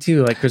season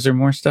 2? Was there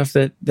more stuff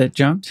that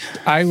jumped?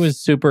 I was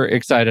super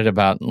excited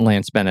about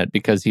Lance Bennett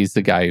because he's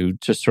the guy who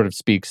just sort of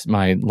speaks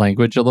my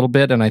language a little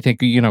bit. And I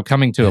think,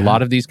 coming to a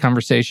lot of these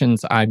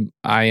conversations, I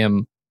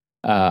am,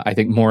 I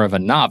think, more of a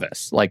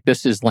novice.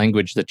 This is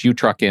language that you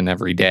truck in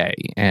every day.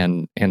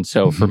 And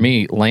so for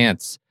me,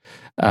 Lance,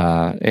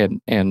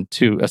 and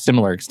to a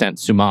similar extent,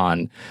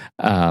 Suman,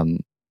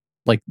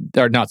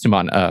 or not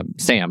Suman,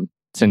 Sam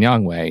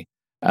Sinyangwe,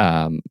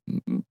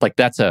 like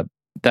that's a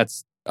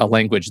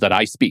language that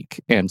I speak.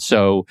 And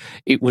so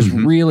it was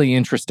really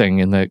interesting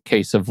in the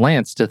case of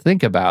Lance to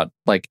think about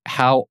like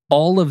how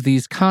all of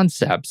these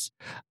concepts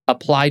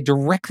apply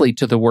directly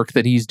to the work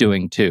that he's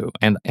doing too.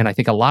 And I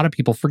think a lot of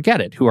people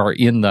forget it who are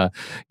in the,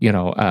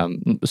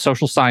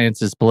 social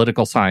sciences,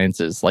 political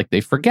sciences, like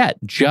they forget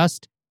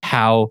just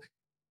how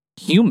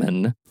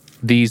human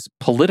these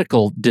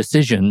political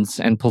decisions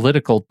and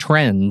political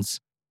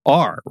trends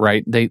are,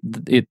 right?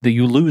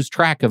 You lose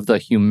track of the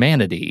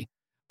humanity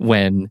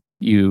when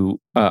you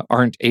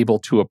aren't able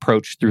to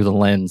approach through the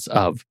lens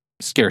of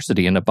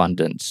scarcity and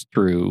abundance,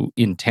 through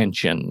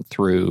intention,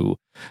 through,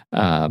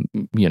 as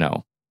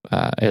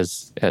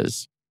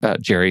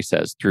Jerry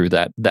says, through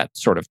that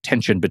sort of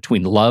tension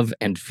between love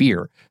and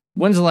fear.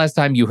 When's the last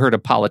time you heard a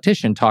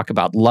politician talk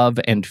about love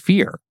and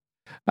fear?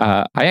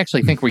 I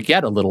actually think we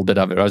get a little bit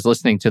of it. I was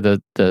listening to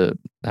the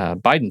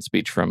Biden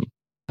speech from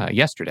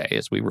yesterday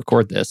as we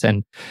record this,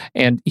 and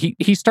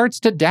he starts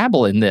to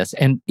dabble in this,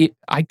 and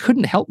I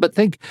couldn't help but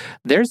think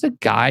there's a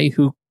guy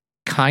who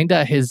kind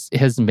of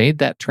has made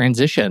that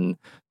transition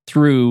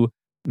through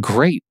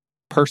great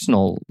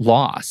personal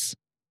loss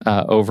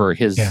over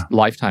his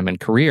lifetime and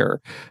career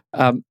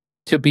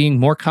to being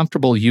more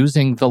comfortable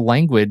using the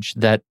language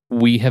that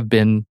we have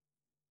been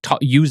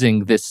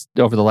using this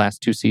over the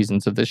last 2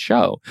 seasons of this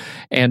show,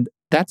 and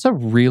that's a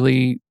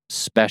really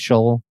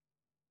special.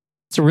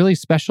 It's a really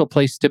special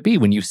place to be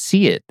when you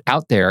see it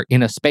out there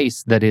in a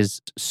space that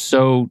is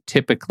so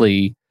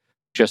typically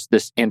just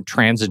this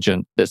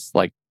intransigent, this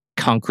like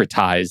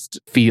concretized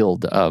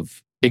field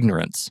of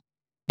ignorance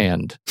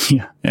and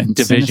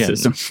division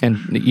cynicism.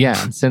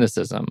 and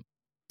cynicism.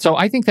 So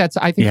I think that's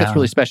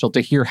really special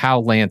to hear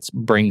how Lance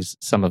brings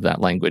some of that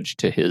language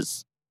to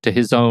his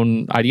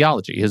own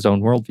ideology, his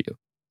own worldview.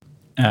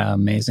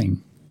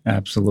 Amazing,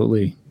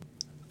 absolutely.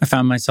 I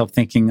found myself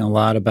thinking a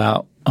lot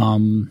about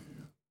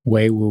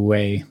Wei Wu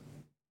Wei.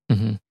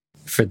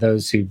 For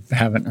those who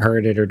haven't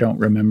heard it or don't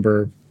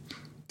remember,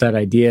 that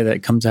idea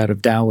that comes out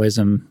of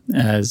Taoism,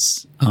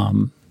 as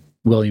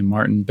Bill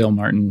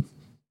Martin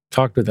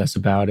talked with us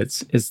about,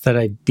 it's that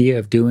idea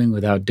of doing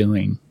without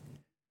doing.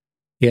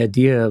 The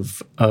idea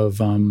of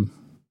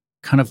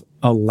kind of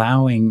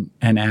allowing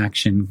an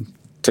action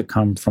to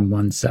come from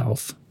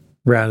oneself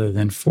rather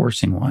than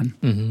forcing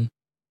one.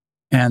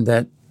 And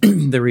that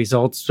the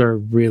results are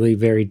really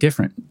very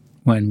different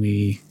when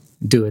we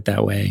do it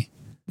that way.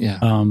 Yeah.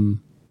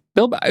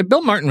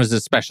 Bill Martin was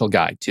a special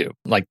guy too.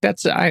 Like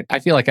I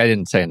feel like I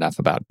didn't say enough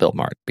about Bill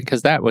Martin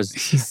because that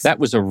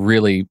was a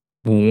really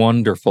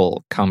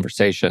wonderful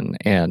conversation.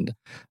 And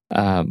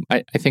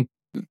I think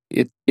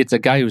it's a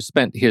guy who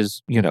spent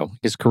his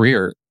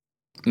career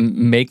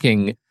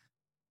making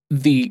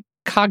the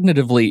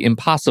cognitively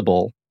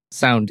impossible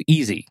sound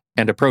easy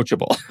and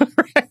approachable.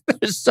 Right?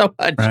 There's so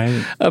much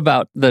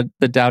about the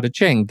Tao Te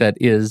Ching that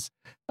is,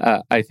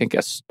 I think,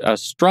 a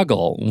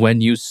struggle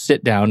when you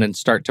sit down and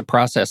start to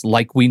process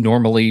like we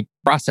normally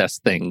process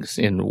things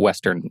in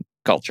Western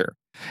culture.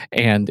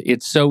 And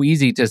it's so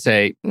easy to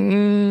say,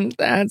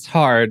 that's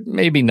hard,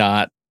 maybe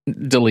not,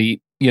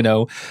 delete,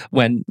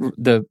 when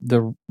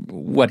the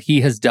what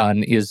he has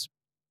done is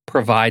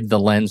provide the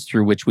lens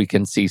through which we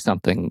can see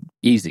something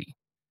easy.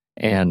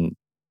 And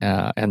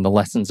the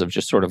lessons of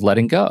just sort of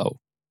letting go,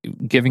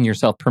 giving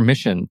yourself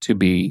permission to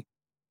be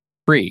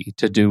free,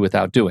 to do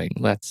without doing.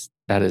 That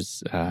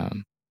was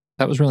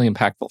really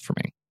impactful for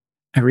me.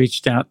 I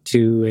reached out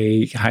to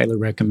a highly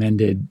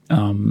recommended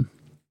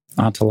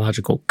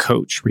ontological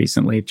coach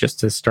recently just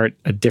to start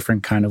a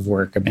different kind of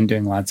work. I've been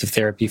doing lots of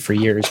therapy for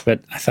years,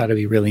 but I thought it'd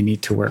be really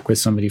neat to work with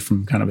somebody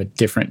from kind of a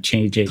different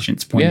change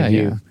agent's point of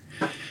view.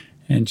 Yeah.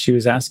 And she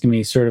was asking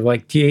me sort of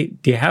like, do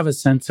you have a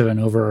sense of an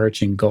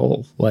overarching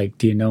goal? Like,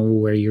 do you know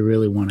where you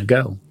really want to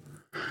go?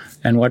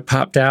 And what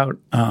popped out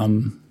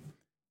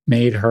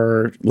made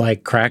her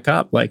like crack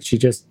up. Like she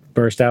just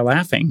burst out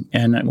laughing.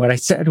 And what I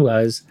said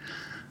was,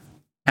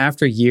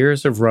 after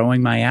years of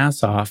rowing my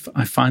ass off,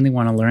 I finally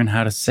want to learn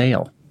how to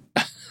sail.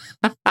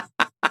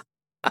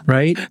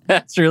 Right?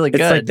 That's really good.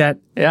 It's like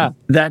that,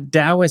 that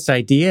Taoist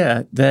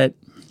idea that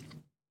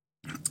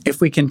if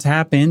we can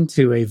tap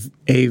into an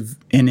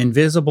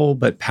invisible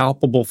but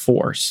palpable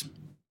force,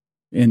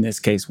 in this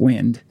case,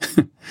 wind,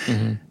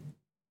 and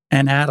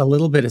add a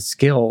little bit of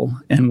skill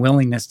and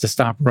willingness to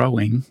stop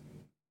rowing,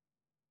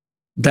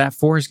 that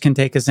force can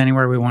take us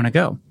anywhere we want to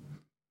go.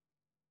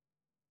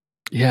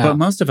 Yeah. But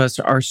most of us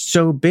are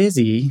so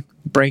busy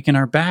breaking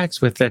our backs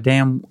with the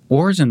damn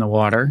oars in the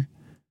water,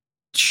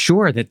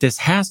 sure that this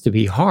has to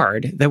be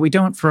hard, that we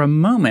don't for a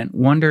moment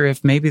wonder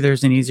if maybe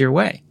there's an easier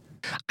way.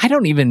 I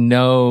don't even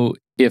know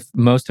if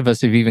most of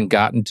us have even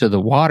gotten to the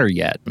water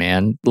yet,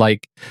 man.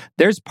 Like,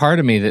 there's part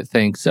of me that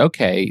thinks,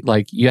 okay,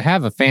 like you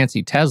have a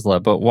fancy Tesla,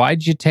 but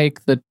why'd you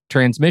take the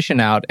transmission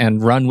out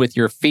and run with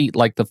your feet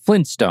like the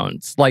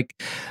Flintstones?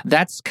 Like,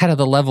 that's kind of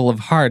the level of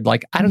hard.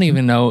 Like, I don't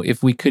even know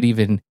if we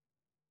even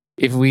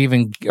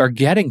are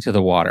getting to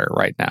the water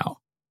right now.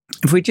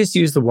 If we just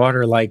use the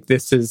water like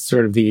this is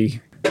sort of the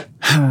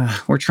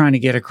we're trying to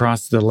get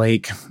across the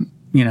lake,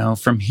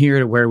 from here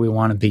to where we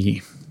want to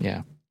be.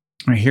 Yeah.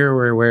 Or here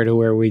or where to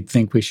where we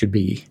think we should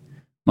be.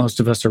 Most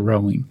of us are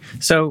rowing.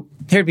 So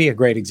here'd be a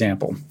great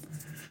example.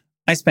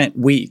 I spent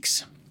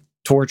weeks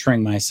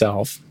torturing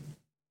myself,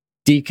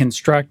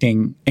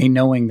 deconstructing a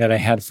knowing that I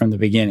had from the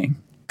beginning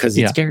because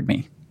it scared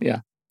me.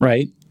 Yeah.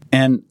 Right?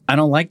 And I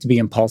don't like to be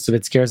impulsive.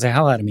 It scares the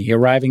hell out of me.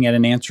 Arriving at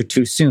an answer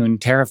too soon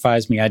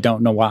terrifies me. I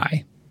don't know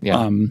why.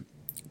 Yeah.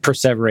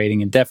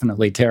 Perseverating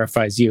definitely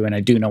terrifies you, and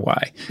I do know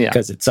why,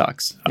 because it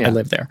sucks. Yeah. I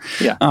live there.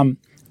 Yeah.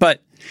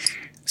 But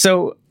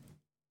so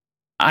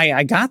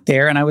I got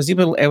there, and I was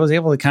able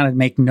to kind of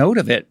make note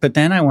of it. But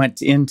then I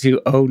went into,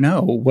 oh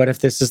no, what if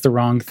this is the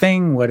wrong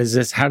thing? What is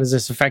this? How does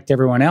this affect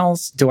everyone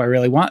else? Do I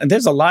really want?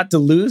 There's a lot to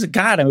lose.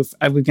 God, I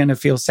was going to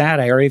feel sad.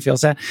 I already feel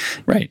sad.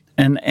 Right.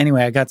 And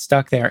anyway, I got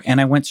stuck there,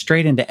 and I went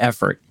straight into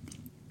effort.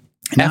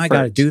 Now I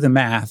got to do the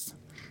math.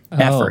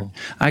 Effort.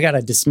 I got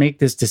to just make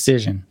this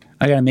decision.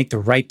 I got to make the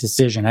right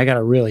decision. I got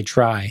to really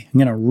try. I'm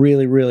going to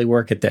really, really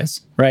work at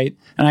this, right?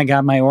 And I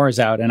got my oars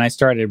out and I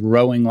started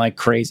rowing like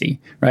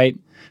crazy, right?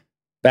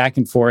 Back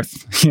and forth,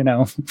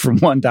 from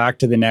one dock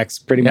to the next,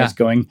 pretty much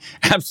going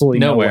absolutely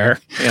nowhere.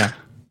 Yeah.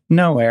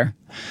 Nowhere.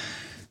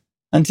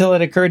 Until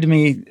it occurred to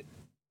me,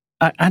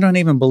 I don't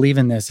even believe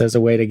in this as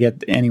a way to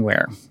get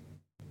anywhere.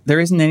 There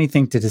isn't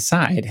anything to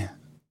decide.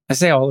 I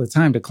say all the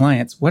time to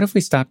clients, what if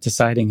we stop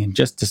deciding and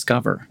just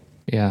discover?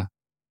 Yeah.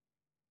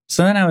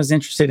 So then I was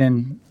interested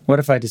in, what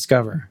if I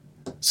discover?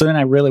 So then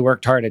I really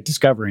worked hard at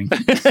discovering.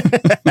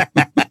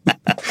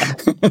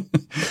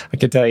 I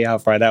can tell you how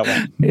far that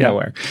went.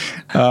 Nowhere.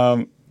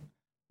 And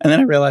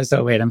then I realized,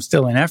 oh, wait, I'm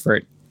still in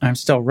effort. I'm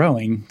still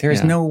rowing.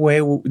 There's no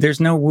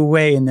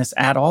way in this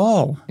at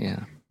all.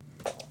 Yeah.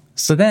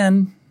 So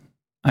then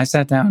I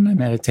sat down and I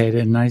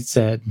meditated and I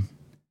said,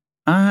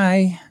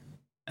 I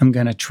am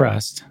going to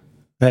trust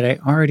that I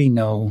already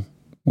know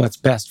what's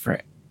best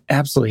for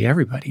absolutely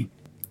everybody.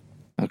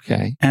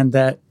 Okay. And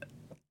that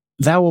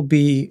will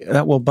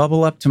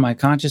bubble up to my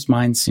conscious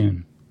mind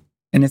soon.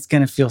 And it's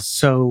going to feel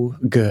so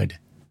good.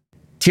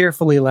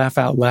 Tearfully laugh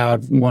out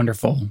loud,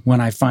 wonderful,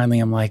 when I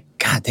finally am like,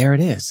 God, there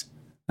it is.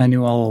 I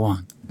knew all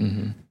along.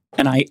 Mm-hmm.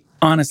 And I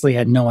honestly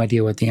had no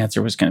idea what the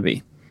answer was going to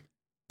be.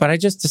 But I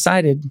just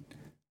decided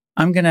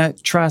I'm going to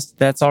trust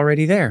that's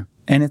already there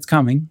and it's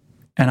coming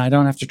and I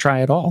don't have to try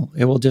at all.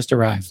 It will just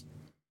arrive.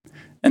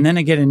 And then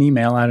I get an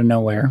email out of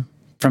nowhere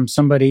from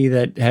somebody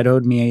that had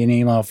owed me an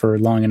email for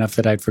long enough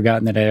that I'd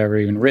forgotten that I'd ever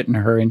even written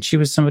to her. And she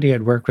was somebody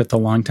I'd worked with a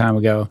long time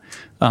ago.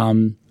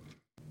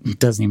 It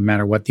doesn't even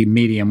matter what the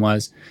medium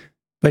was.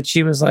 But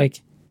she was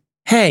like,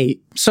 hey,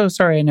 so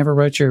sorry I never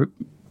wrote you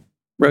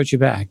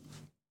back.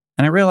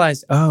 And I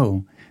realized,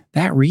 oh,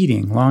 that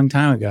reading long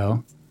time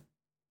ago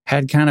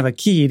had kind of a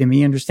key to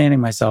me understanding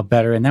myself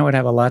better. And that would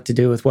have a lot to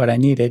do with what I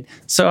needed.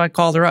 So I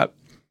called her up.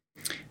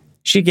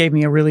 She gave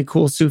me a really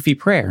cool Sufi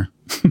prayer.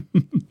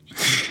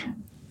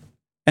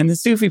 And the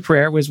Sufi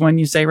prayer was one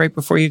you say right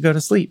before you go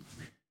to sleep,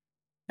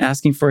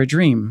 asking for a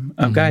dream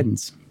of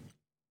guidance.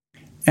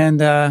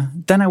 And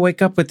then I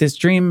wake up with this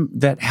dream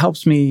that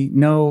helps me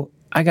know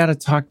I got to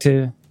talk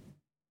to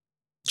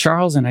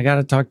Charles and I got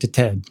to talk to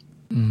Ted.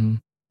 Mm-hmm.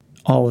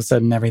 All of a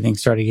sudden, everything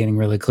started getting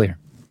really clear.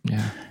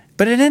 Yeah.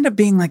 But it ended up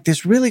being like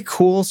this really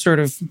cool sort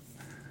of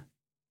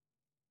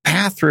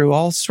path through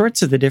all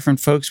sorts of the different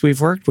folks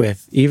we've worked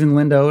with, even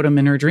Linda Odom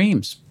in her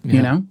dreams,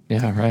 you know?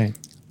 Yeah, right.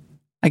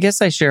 I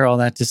guess I share all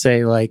that to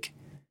say, like,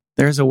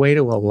 there's a way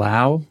to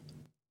allow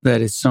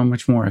that is so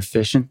much more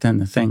efficient than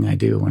the thing I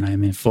do when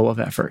I'm in full of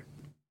effort.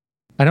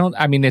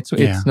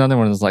 It's another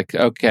one that's like,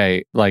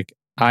 okay, like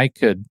I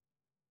could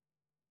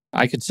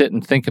sit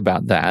and think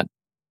about that.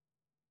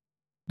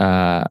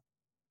 But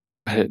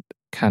it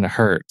kind of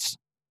hurts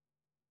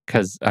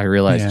because I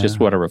realize just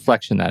what a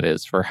reflection that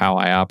is for how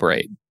I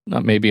operate.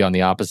 Maybe on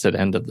the opposite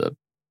end of the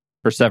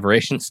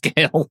perseveration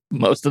scale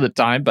most of the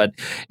time, but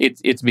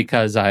it's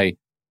because I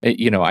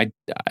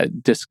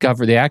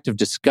discover the act of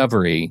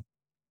discovery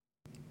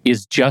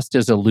is just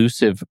as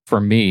elusive for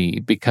me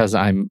because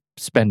I'm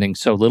spending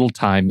so little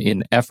time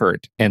in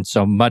effort and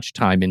so much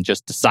time in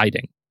just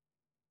deciding,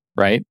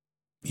 right?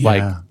 Yeah.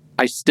 Like,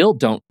 I still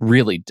don't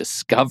really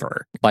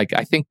discover. Like,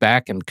 I think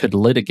back and could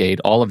litigate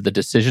all of the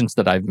decisions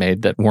that I've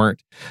made that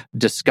weren't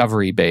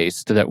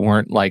discovery-based, that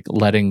weren't like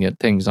letting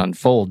things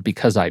unfold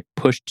because I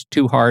pushed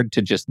too hard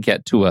to just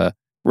get to a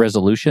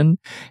resolution.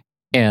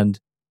 And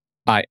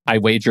I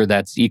wager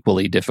that's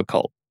equally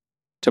difficult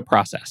to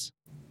process.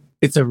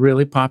 It's a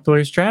really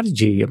popular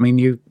strategy. I mean,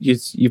 you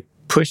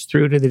push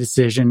through to the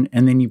decision,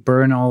 and then you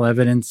burn all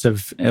evidence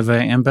of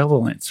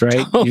ambivalence,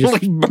 right?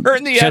 Totally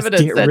burn the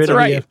evidence. That's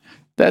right.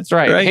 That's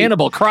right.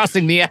 Hannibal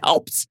crossing the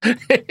Alps.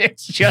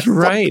 It's just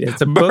right.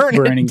 It's a book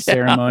burning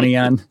ceremony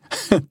on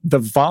the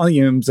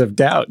volumes of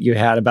doubt you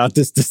had about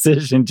this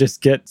decision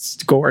just get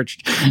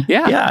scorched.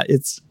 Yeah.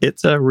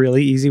 It's a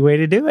really easy way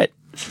to do it.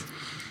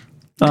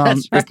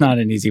 It's not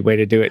an easy way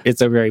to do it. It's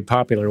a very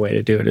popular way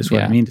to do it, is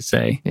what I mean to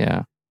say.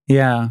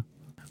 Yeah.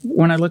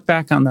 When I look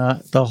back on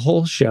the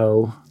whole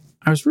show,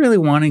 I was really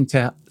wanting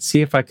to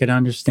see if I could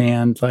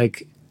understand,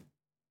 like,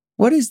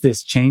 what is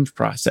this change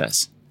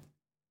process?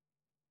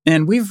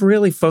 And we've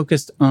really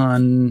focused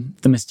on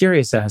the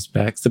mysterious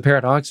aspects, the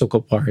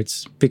paradoxical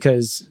parts,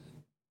 because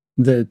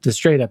the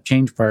straight up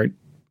change part,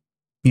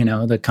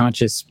 the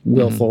conscious,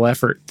 willful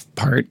effort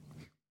part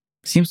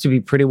seems to be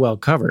pretty well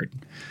covered.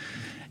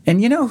 And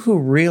you know who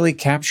really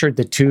captured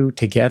the two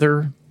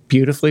together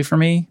beautifully for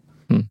me?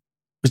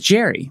 Was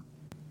Jerry.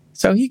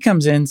 So he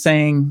comes in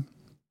saying,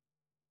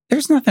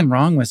 there's nothing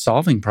wrong with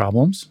solving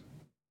problems.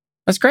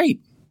 That's great.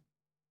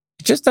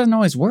 It just doesn't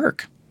always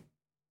work.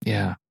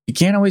 Yeah. You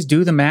can't always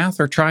do the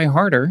math or try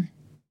harder,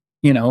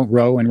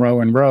 row and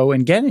row and row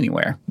and get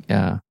anywhere.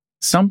 Yeah.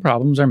 Some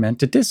problems are meant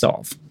to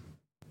dissolve.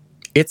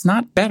 It's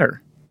not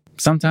better.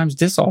 Sometimes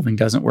dissolving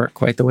doesn't work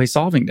quite the way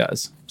solving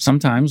does.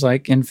 Sometimes,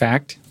 in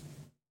fact,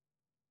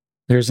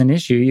 there's an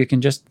issue you can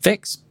just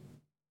fix.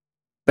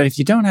 But if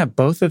you don't have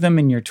both of them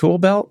in your tool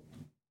belt,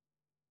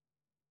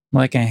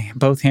 like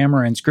both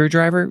hammer and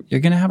screwdriver, you're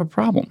going to have a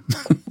problem.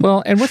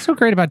 Well, and what's so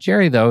great about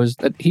Jerry, though, is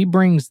that he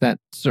brings that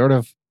sort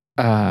of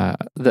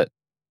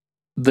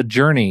the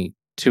journey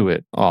to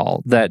it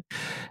all. That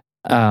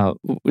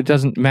it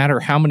doesn't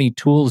matter how many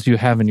tools you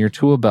have in your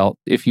tool belt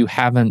if you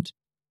haven't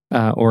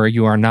or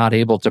you are not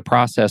able to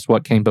process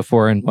what came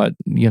before and what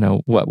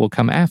will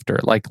come after.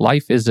 Like,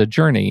 life is a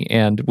journey,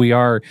 and we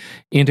are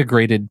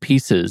integrated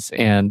pieces.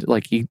 And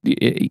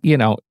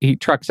he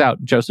trucks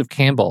out Joseph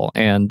Campbell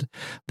and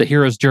The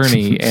Hero's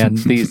Journey and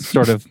these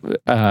sort of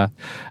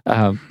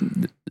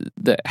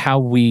how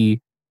we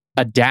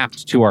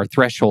adapt to our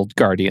threshold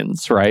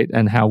guardians, right?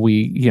 And how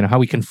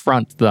we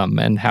confront them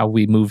and how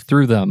we move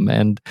through them.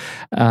 And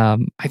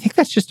I think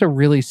that's just a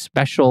really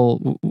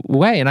special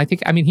way. And I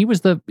think, he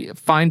was the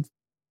find,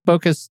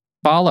 focus,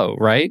 follow,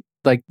 right?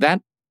 Like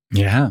that.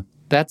 Yeah.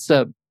 That's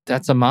a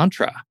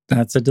mantra.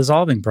 That's a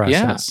dissolving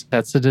process. Yeah,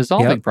 that's a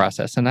dissolving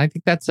process. And I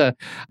think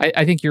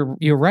I think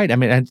you're right.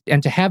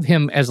 And to have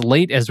him as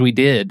late as we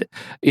did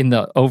in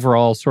the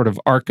overall sort of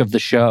arc of the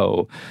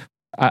show,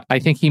 I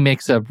think he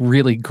makes a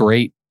really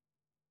great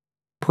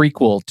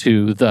prequel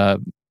to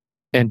the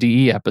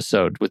NDE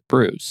episode with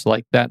Bruce.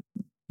 Like that,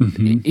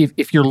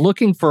 if you're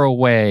looking for a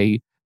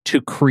way to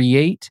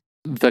create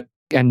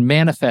and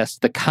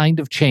manifest the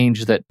kind of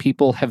change that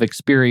people have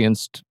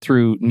experienced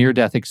through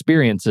near-death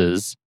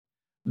experiences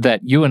that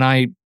you and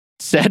I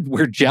said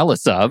we're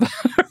jealous of,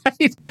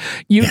 right?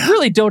 You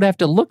really don't have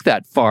to look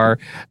that far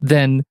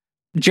than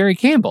Jerry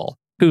Campbell,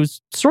 who's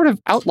sort of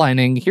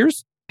outlining,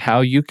 here's how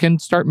you can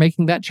start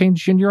making that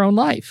change in your own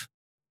life.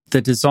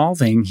 The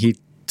dissolving he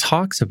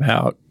talks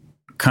about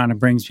kind of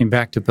brings me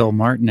back to Bill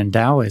Martin and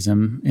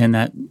Taoism and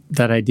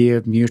that idea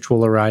of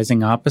mutual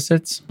arising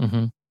opposites.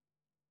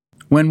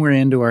 When we're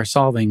into our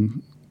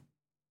solving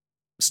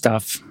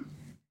stuff,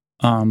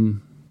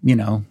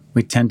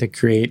 we tend to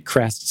create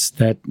crests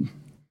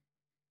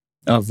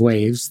of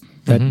waves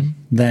that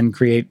then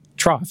create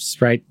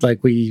troughs, right?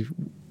 Like we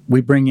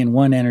bring in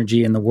one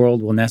energy and the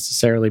world will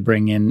necessarily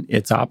bring in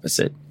its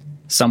opposite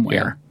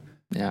somewhere.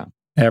 Yeah.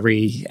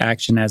 Every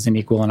action has an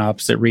equal and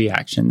opposite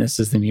reaction. This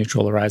is the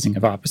mutual arising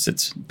of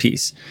opposites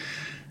piece.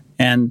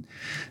 And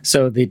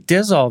so the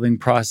dissolving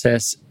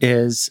process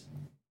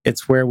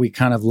it's where we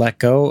kind of let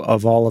go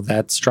of all of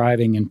that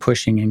striving and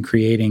pushing and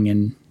creating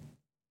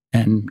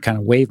and kind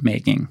of wave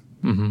making.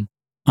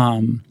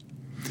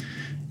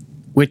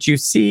 Which you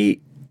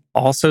see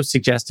also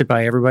suggested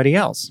by everybody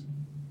else.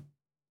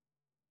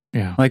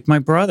 Yeah. Like my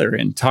brother,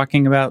 and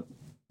talking about,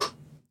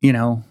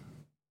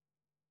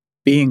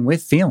 being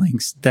with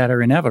feelings that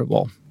are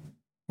inevitable.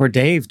 Or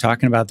Dave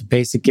talking about the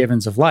basic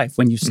givens of life.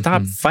 When you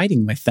stop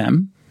fighting with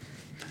them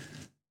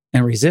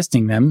and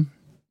resisting them,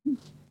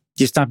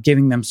 you stop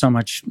giving them so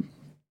much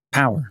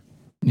power.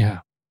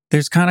 Yeah.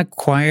 There's kind of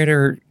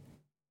quieter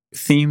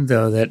theme,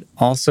 though, that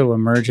also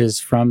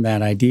emerges from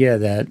that idea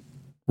that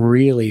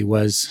really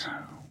was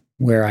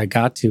where I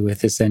got to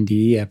with this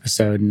NDE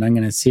episode. And I'm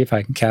going to see if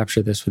I can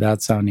capture this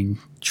without sounding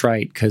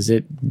trite, because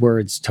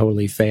words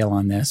totally fail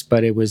on this.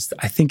 But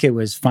I think it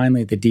was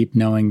finally the deep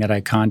knowing that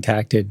I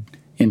contacted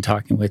in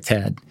talking with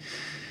Ted.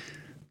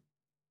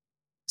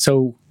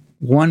 So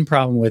one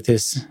problem with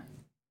this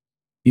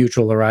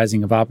mutual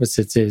arising of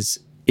opposites is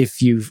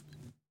if you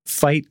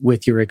fight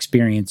with your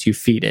experience, you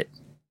feed it.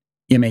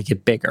 You make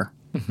it bigger.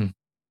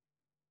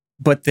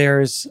 But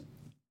there's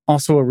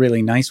also a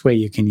really nice way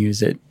you can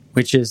use it,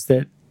 which is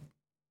that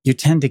you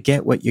tend to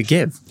get what you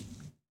give.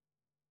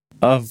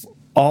 Of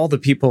all the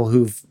people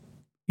who've,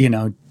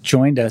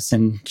 joined us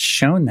and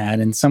shown that,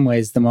 in some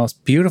ways the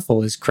most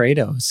beautiful is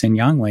Kratos in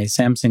Yangwei,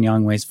 Samson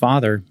Yangwei's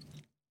father,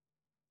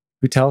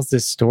 who tells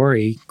this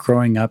story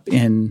growing up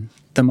in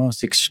the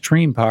most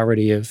extreme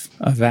poverty of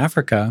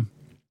Africa.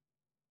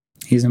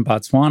 He's in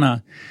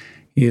Botswana.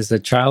 He is a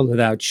child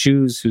without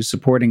shoes who's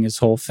supporting his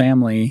whole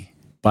family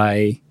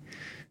by,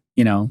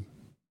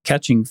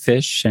 catching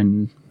fish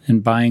and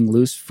buying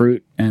loose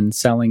fruit and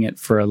selling it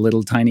for a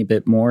little tiny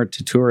bit more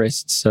to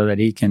tourists so that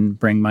he can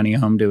bring money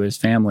home to his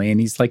family. And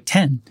he's like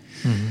 10.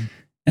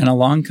 And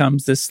along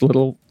comes this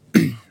little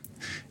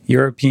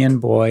European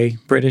boy,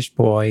 British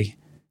boy,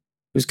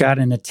 who's got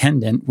an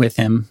attendant with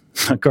him,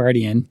 a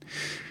guardian,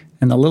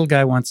 and the little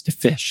guy wants to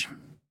fish.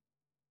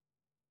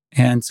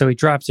 And so he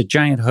drops a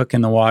giant hook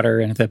in the water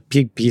and a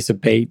big piece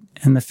of bait,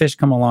 and the fish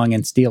come along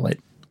and steal it.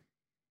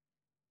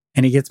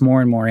 And he gets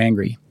more and more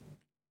angry.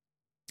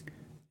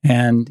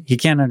 And he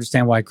can't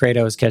understand why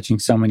Kratos is catching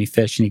so many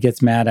fish, and he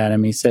gets mad at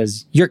him. He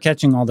says, "You're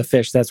catching all the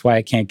fish, that's why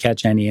I can't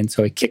catch any." And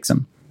so he kicks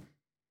him.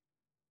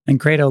 And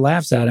Kratos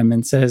laughs at him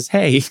and says,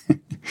 "Hey,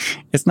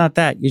 it's not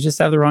that. You just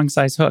have the wrong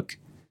size hook.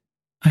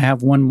 I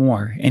have one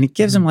more." And he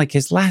gives him like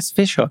his last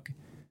fish hook.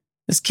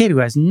 This kid who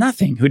has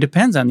nothing, who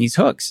depends on these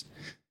hooks,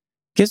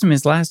 gives him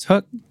his last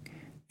hook,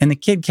 and the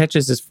kid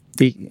catches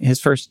his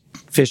first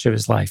fish of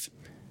his life.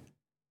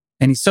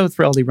 And he's so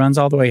thrilled, he runs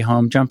all the way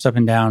home, jumps up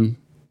and down,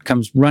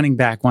 comes running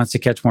back, wants to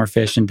catch more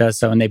fish, and does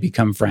so, and they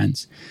become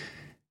friends.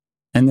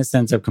 And this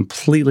ends up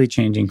completely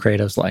changing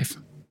Kratos' life.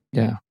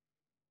 Yeah.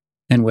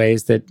 In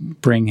ways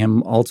that bring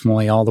him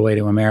ultimately all the way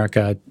to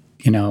America.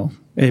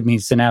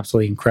 It's an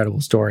absolutely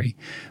incredible story.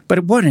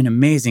 But what an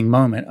amazing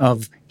moment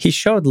of, he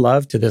showed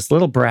love to this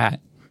little brat.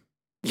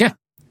 Yeah.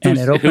 And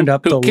it opened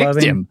up the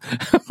loving... him.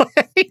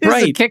 He's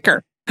right. a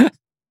kicker.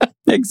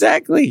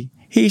 Exactly.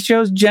 He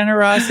shows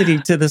generosity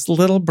to this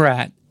little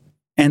brat,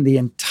 and the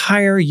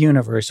entire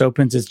universe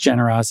opens its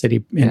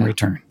generosity in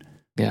return.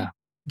 Yeah.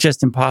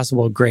 Just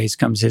impossible grace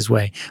comes his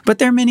way. But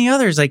there are many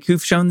others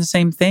who've shown the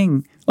same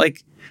thing.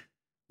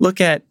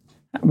 Look at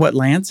what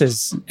Lance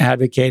is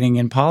advocating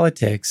in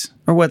politics,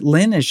 or what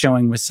Lynn is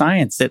showing with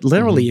science, that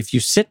literally if you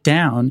sit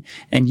down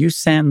and you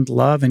send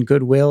love and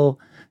goodwill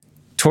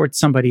towards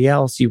somebody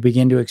else, you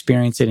begin to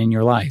experience it in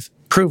your life.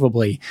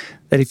 Provably,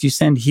 that if you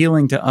send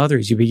healing to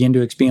others, you begin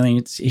to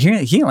experience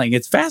healing.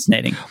 It's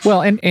fascinating.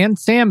 Well, and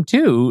Sam,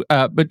 too,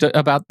 but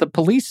about the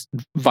police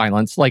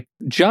violence,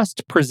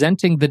 just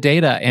presenting the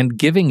data and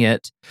giving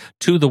it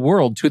to the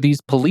world, to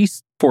these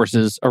police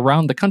forces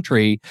around the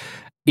country,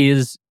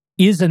 is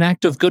an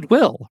act of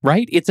goodwill,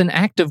 right? It's an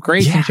act of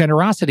grace and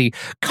generosity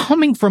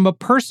coming from a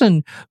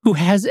person who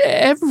has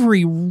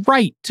every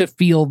right to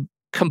feel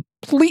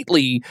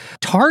completely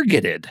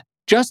targeted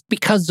just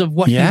because of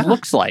what he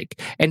looks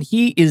like. And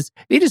it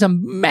is a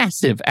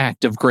massive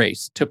act of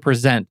grace to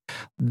present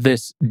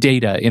this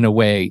data in a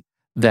way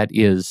that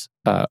is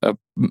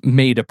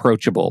made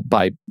approachable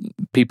by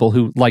people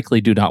who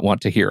likely do not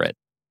want to hear it,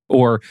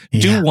 or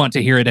do want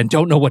to hear it and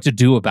don't know what to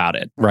do about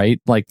it, right?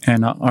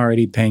 And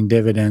already paying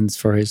dividends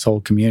for his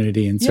whole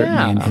community and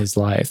certainly in his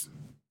life.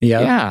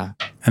 Yeah.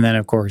 And then,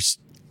 of course,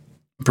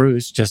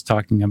 Bruce just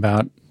talking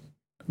about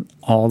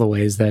all the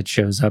ways that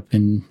shows up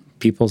in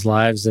people's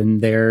lives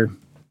and their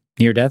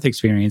near-death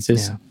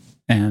experiences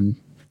and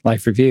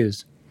life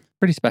reviews.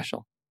 Pretty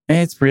special.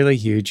 It's really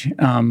huge.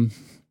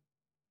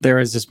 There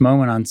was this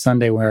moment on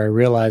Sunday where I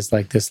realized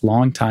this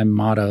long-time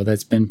motto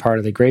that's been part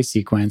of the grace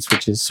sequence,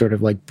 which is sort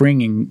of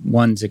bringing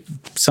one's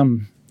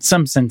some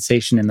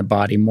sensation in the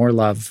body, more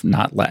love,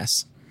 not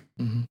less,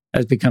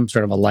 has become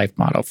sort of a life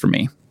motto for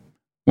me.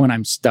 When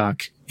I'm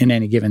stuck in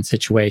any given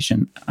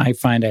situation, I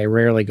find I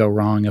rarely go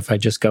wrong if I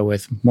just go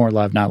with more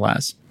love, not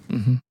less.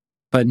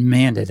 But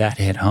man, did that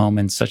hit home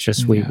in such a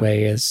sweet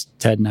way. As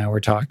Ted and I were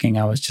talking,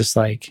 I was just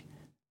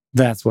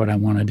that's what I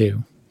want to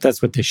do.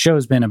 That's what this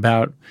show's been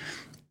about.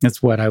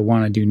 That's what I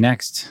want to do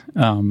next.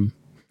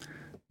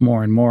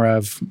 More and more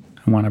of.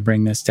 I want to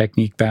bring this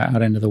technique back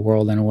out into the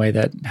world in a way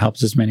that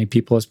helps as many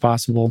people as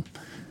possible.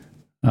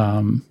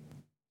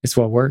 It's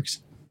what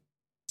works.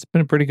 It's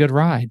been a pretty good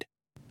ride.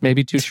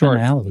 Maybe too short.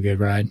 Been a hell of a good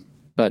ride.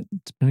 But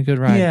it's been a good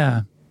ride.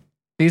 Yeah.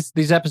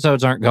 These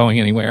episodes aren't going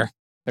anywhere.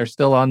 They're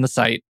still on the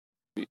site,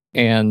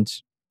 and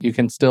you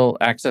can still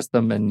access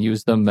them and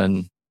use them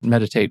and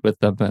meditate with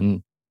them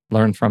and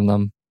learn from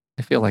them.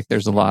 I feel like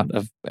there's a lot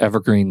of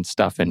evergreen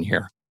stuff in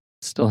here.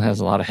 Still has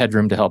a lot of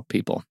headroom to help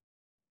people.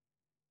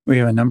 We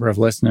have a number of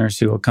listeners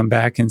who will come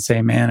back and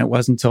say, man, it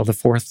wasn't until the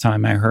fourth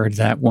time I heard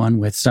that one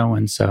with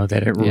so-and-so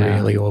that it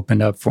really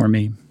opened up for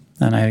me.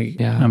 And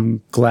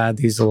I'm glad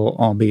these will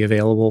all be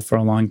available for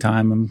a long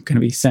time. I'm going to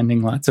be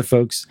sending lots of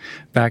folks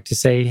back to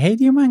say, hey,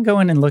 do you mind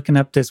going and looking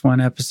up this one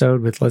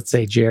episode with, let's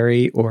say,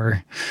 Jerry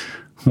or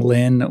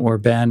Lynn or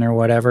Ben or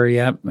whatever?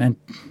 Yep. And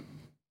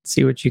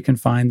see what you can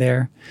find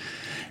there.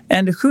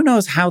 And who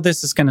knows how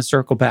this is going to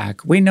circle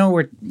back. We know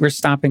we're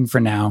stopping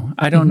for now.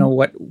 I don't know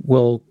what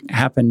will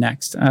happen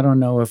next. I don't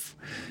know if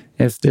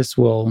this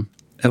will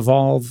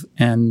evolve,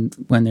 and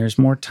when there's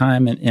more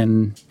time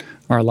in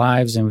our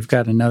lives and we've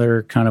got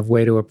another kind of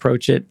way to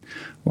approach it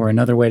or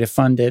another way to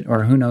fund it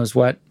or who knows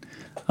what,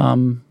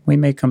 we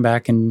may come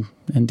back and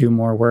do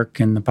more work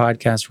in the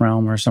podcast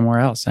realm or somewhere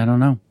else. I don't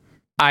know.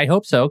 I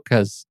hope so,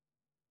 because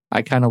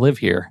I kind of live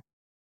here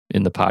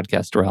in the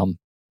podcast realm.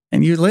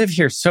 And you live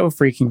here so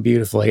freaking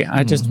beautifully.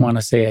 I just want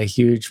to say a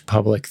huge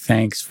public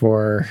thanks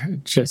for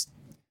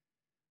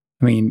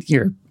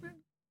your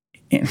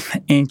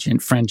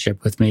ancient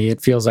friendship with me.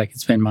 It feels like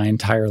it's been my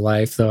entire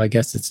life, though I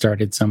guess it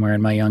started somewhere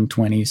in my young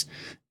 20s.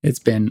 It's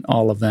been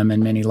all of them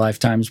and many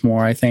lifetimes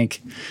more, I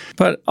think.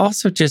 But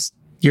also just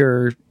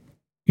your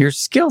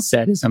skill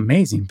set is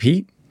amazing,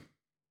 Pete.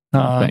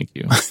 Thank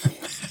you.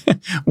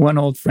 One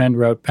old friend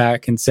wrote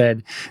back and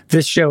said,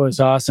 "This show is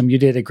awesome. You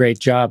did a great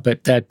job,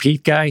 but that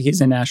Pete guy,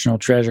 he's a national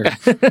treasure."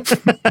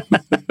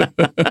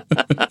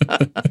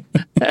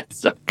 That's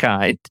so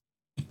kind.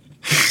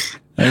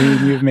 I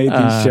mean, you've made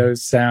these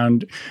shows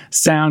sound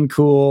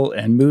cool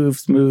and move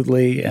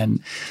smoothly, and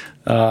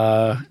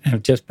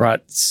have just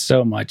brought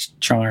so much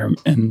charm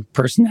and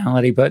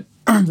personality, but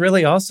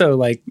really also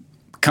like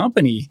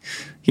company,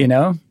 you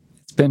know?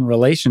 It's been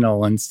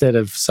relational instead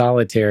of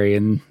solitary,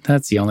 and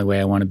that's the only way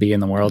I want to be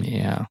in the world.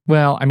 Yeah.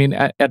 Well, I mean,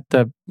 at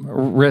the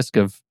risk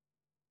of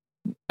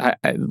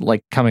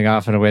like coming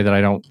off in a way that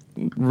I don't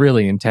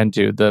really intend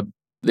to,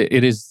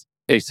 it is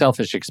a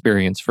selfish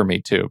experience for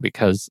me too,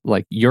 because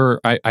like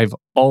I've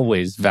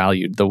always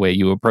valued the way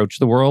you approach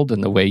the world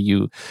and the way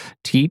you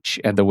teach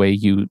and the way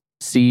you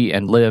see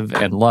and live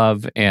and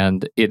love.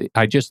 And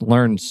I just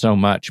learned so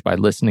much by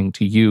listening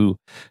to you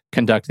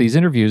conduct these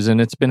interviews, and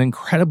it's been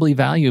incredibly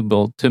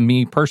valuable to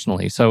me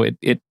personally. So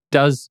it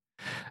does,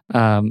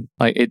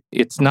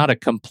 it's not a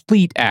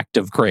complete act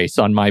of grace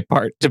on my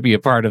part to be a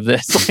part of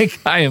this. Like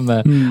I am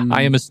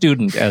a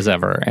student as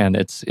ever, and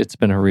it's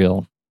been a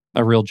real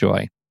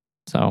joy.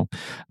 So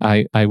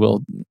I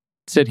will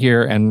sit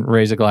here and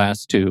raise a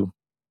glass to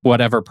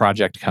whatever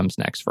project comes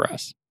next for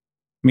us.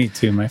 Me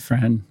too, my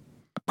friend.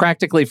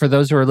 Practically, for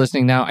those who are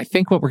listening now, I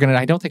think what we're going to,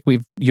 I don't think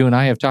you and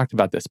I have talked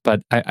about this,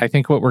 but I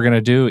think what we're going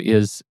to do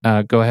is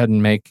go ahead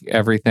and make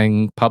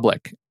everything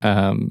public.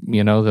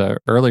 The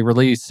early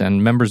release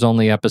and members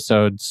only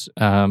episodes,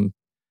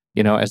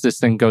 as this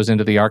thing goes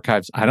into the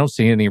archives, I don't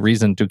see any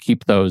reason to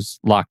keep those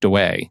locked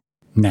away.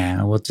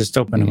 Nah, we'll just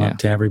open them up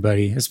to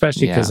everybody,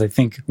 especially because I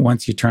think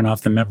once you turn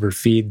off the member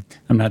feed,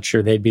 I'm not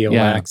sure they'd be able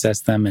to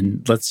access them.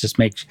 And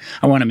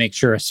I want to make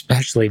sure,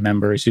 especially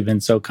members who've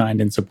been so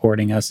kind in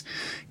supporting us,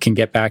 can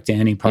get back to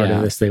any part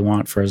of this they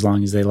want for as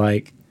long as they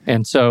like.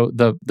 And so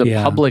the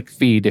public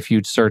feed, if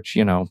you'd search,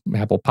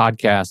 Apple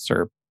Podcasts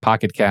or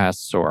Pocket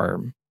Casts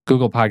or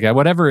Google Podcast,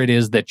 whatever it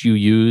is that you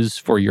use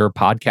for your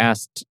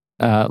podcast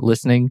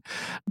listening,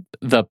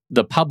 the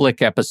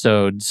public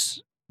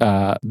episodes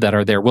that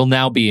are there will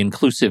now be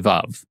inclusive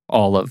of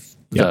all of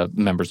the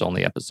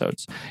members-only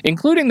episodes,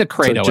 including the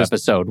Credo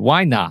episode.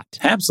 Why not?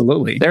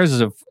 Absolutely. There's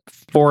a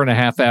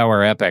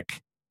 4.5-hour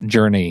epic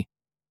journey.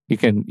 You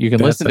can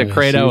listen to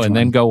Credo and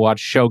then go watch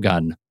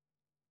Shogun.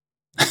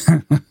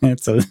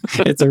 It's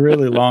a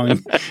really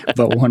long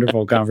but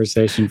wonderful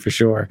conversation for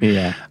sure.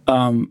 Yeah.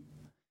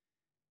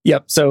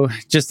 Yep. So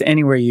just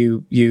anywhere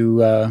you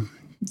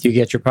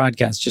get your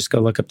podcast, just go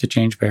look up the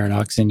Change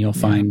Paradox, and you'll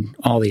find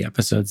all the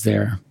episodes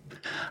there.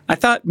 I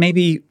thought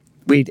maybe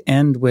we'd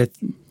end with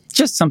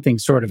just something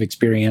sort of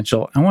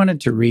experiential. I wanted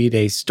to read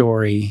a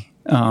story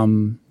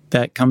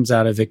that comes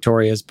out of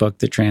Victoria's book,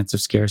 The Trance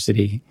of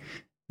Scarcity,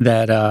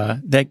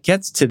 that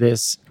gets to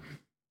this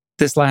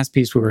last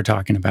piece we were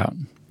talking about.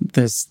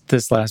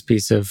 This last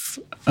piece of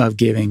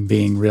giving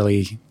being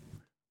really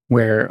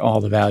where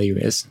all the value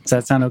is. Does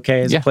that sound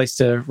okay as a place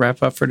to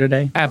wrap up for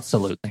today?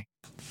 Absolutely.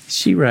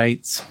 She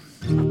writes,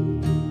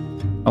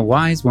 "A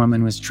wise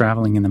woman was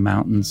traveling in the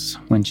mountains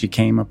when she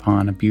came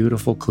upon a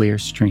beautiful clear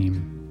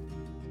stream.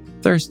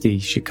 Thirsty,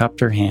 she cupped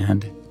her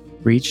hand,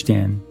 reached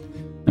in,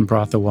 and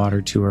brought the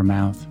water to her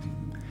mouth.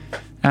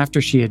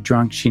 After she had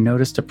drunk, she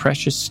noticed a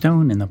precious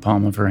stone in the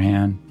palm of her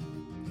hand.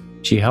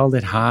 She held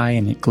it high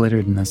and it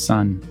glittered in the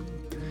sun.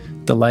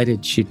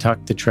 Delighted, she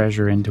tucked the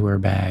treasure into her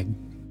bag.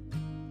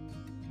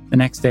 The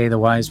next day, the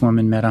wise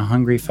woman met a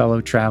hungry fellow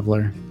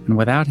traveler, and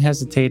without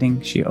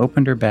hesitating, she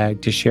opened her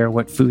bag to share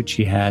what food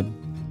she had.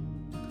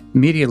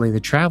 Immediately, the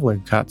traveler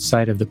caught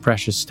sight of the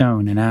precious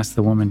stone and asked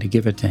the woman to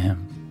give it to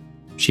him.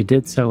 She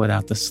did so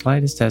without the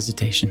slightest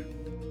hesitation.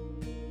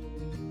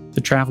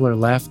 The traveler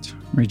left,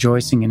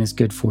 rejoicing in his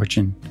good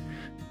fortune.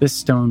 This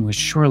stone was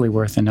surely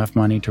worth enough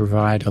money to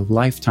provide a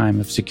lifetime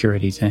of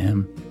security to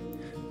him.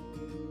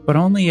 But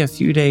only a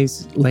few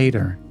days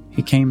later,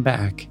 he came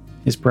back,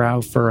 his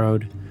brow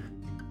furrowed,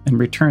 and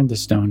returned the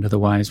stone to the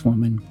wise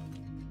woman.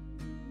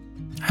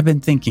 'I've been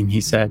thinking,' he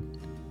said.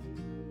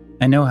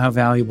 'I know how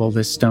valuable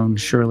this stone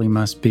surely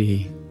must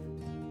be,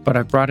 but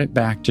I brought it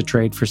back to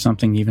trade for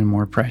something even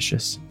more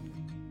precious.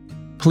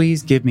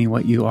 Please give me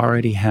what you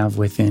already have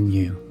within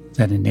you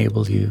that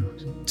enabled you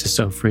to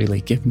so freely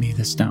give me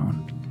the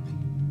stone.'"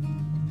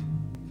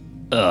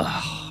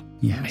 Ugh.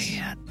 Yes.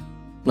 Man.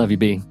 Love you,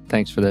 B.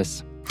 Thanks for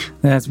this.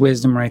 That's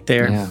wisdom right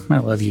there. Yeah. I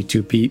love you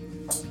too, Pete.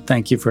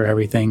 Thank you for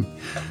everything.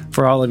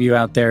 For all of you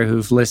out there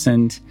who've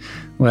listened,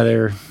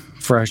 whether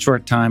for a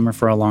short time or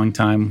for a long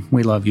time,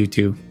 we love you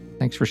too.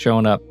 Thanks for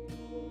showing up.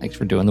 Thanks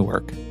for doing the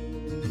work.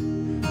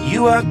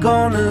 You are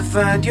gonna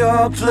find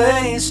your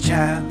place,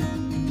 child.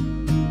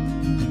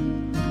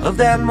 Of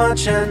that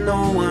much I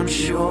know, I'm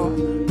sure.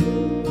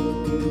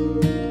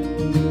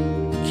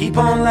 Keep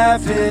on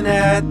laughing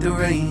at the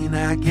rain,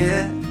 I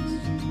guess.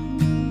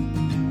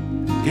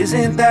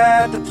 Isn't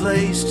that the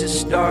place to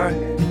start?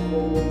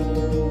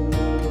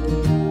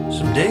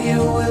 Someday you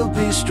will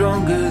be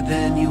stronger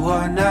than you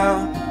are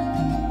now,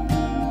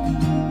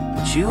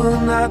 but you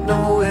will not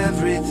know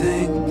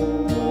everything.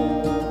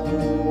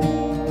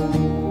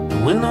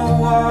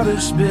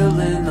 water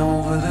spilling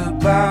over the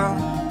bow,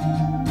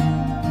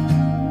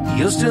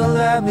 you'll still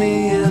have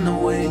me in the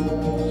wings.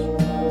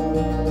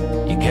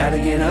 You gotta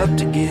get up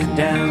to get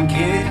down,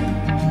 kid.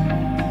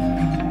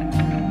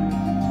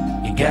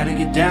 You gotta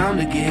get down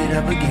to get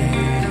up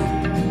again.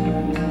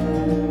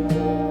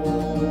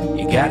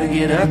 You gotta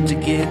get up to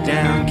get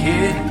down,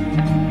 kid.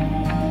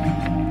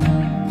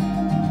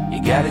 You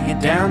gotta get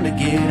down to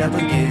get up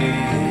again.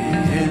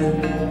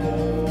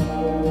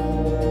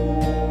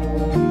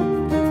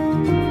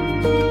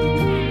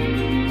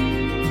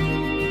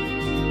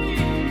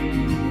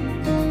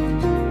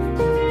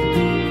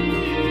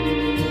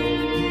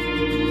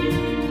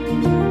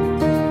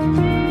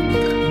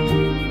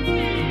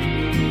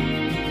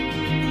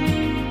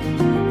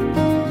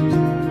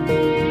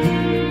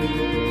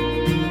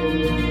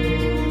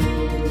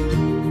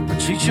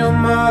 Treat your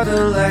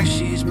mother like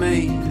she's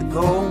made of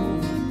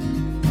gold.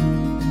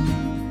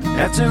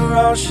 After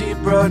all, she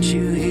brought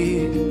you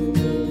here.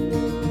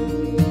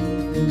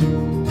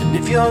 And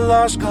if you're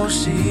lost, go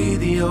see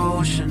the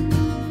ocean.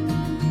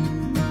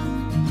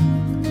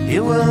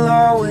 It will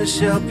always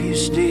help you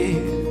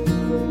steer.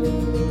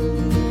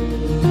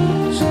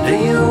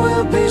 Someday you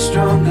will be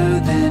stronger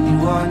than you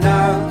are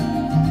now,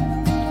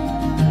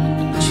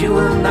 but you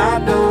will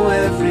not know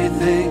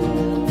everything.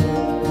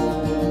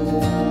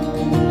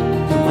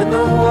 When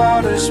the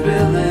water's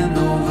spilling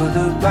over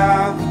the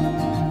bow,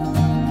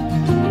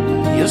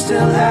 you'll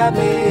still have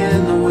me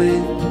in the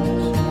wings.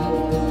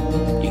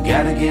 You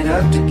gotta get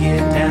up to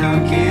get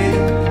down, kid.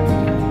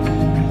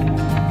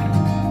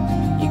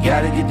 You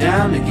gotta get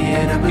down to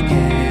get up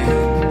again.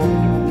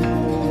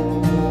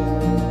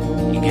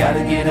 You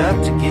gotta get up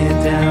to get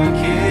down,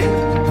 kid.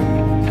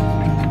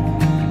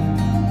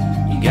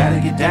 You gotta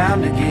get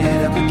down to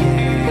get up again.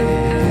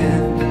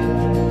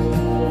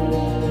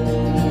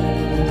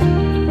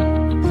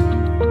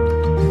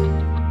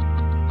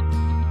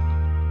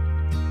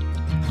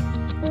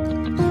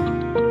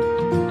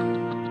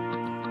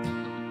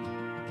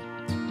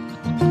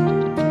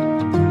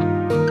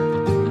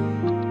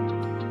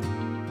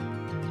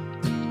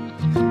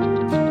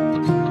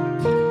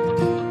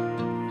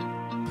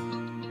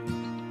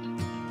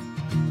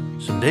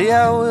 Someday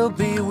I will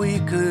be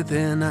weaker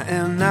than I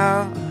am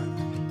now,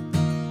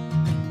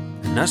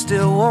 and I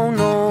still won't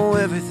know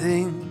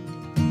everything.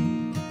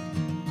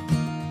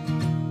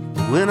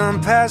 But when I'm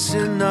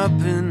passing up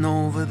and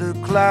over the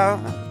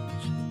clouds,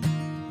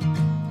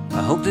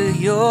 I hope that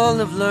you'll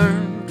have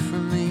learned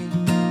from me.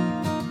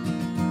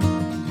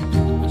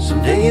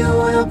 Someday you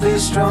will be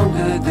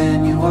stronger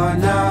than you are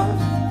now,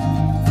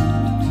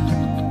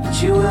 but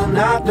you will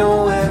not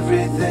know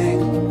everything.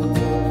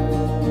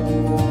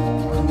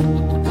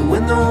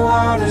 When the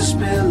water's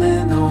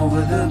spilling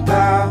over the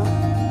bow,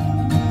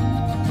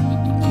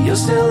 you'll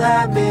still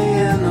have me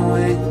in the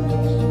wings.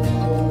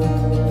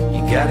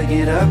 You gotta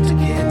get up to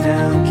get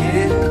down,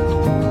 kid.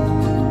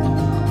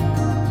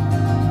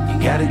 You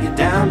gotta get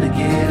down to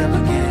get up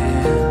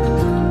again.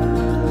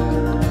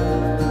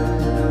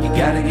 You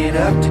gotta get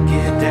up to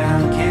get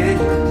down, kid.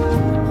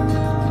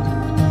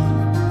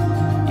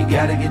 You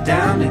gotta get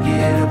down to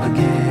get up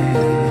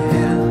again.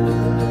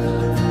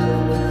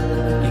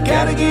 You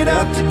gotta get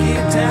up to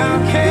get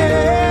down,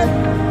 kid.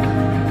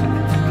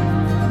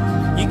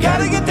 You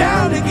gotta get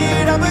down to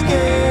get up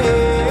again.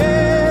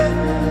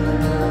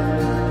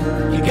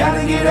 You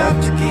gotta get up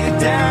to get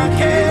down,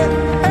 kid.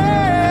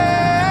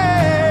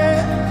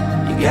 Hey,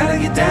 you gotta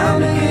get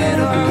down to get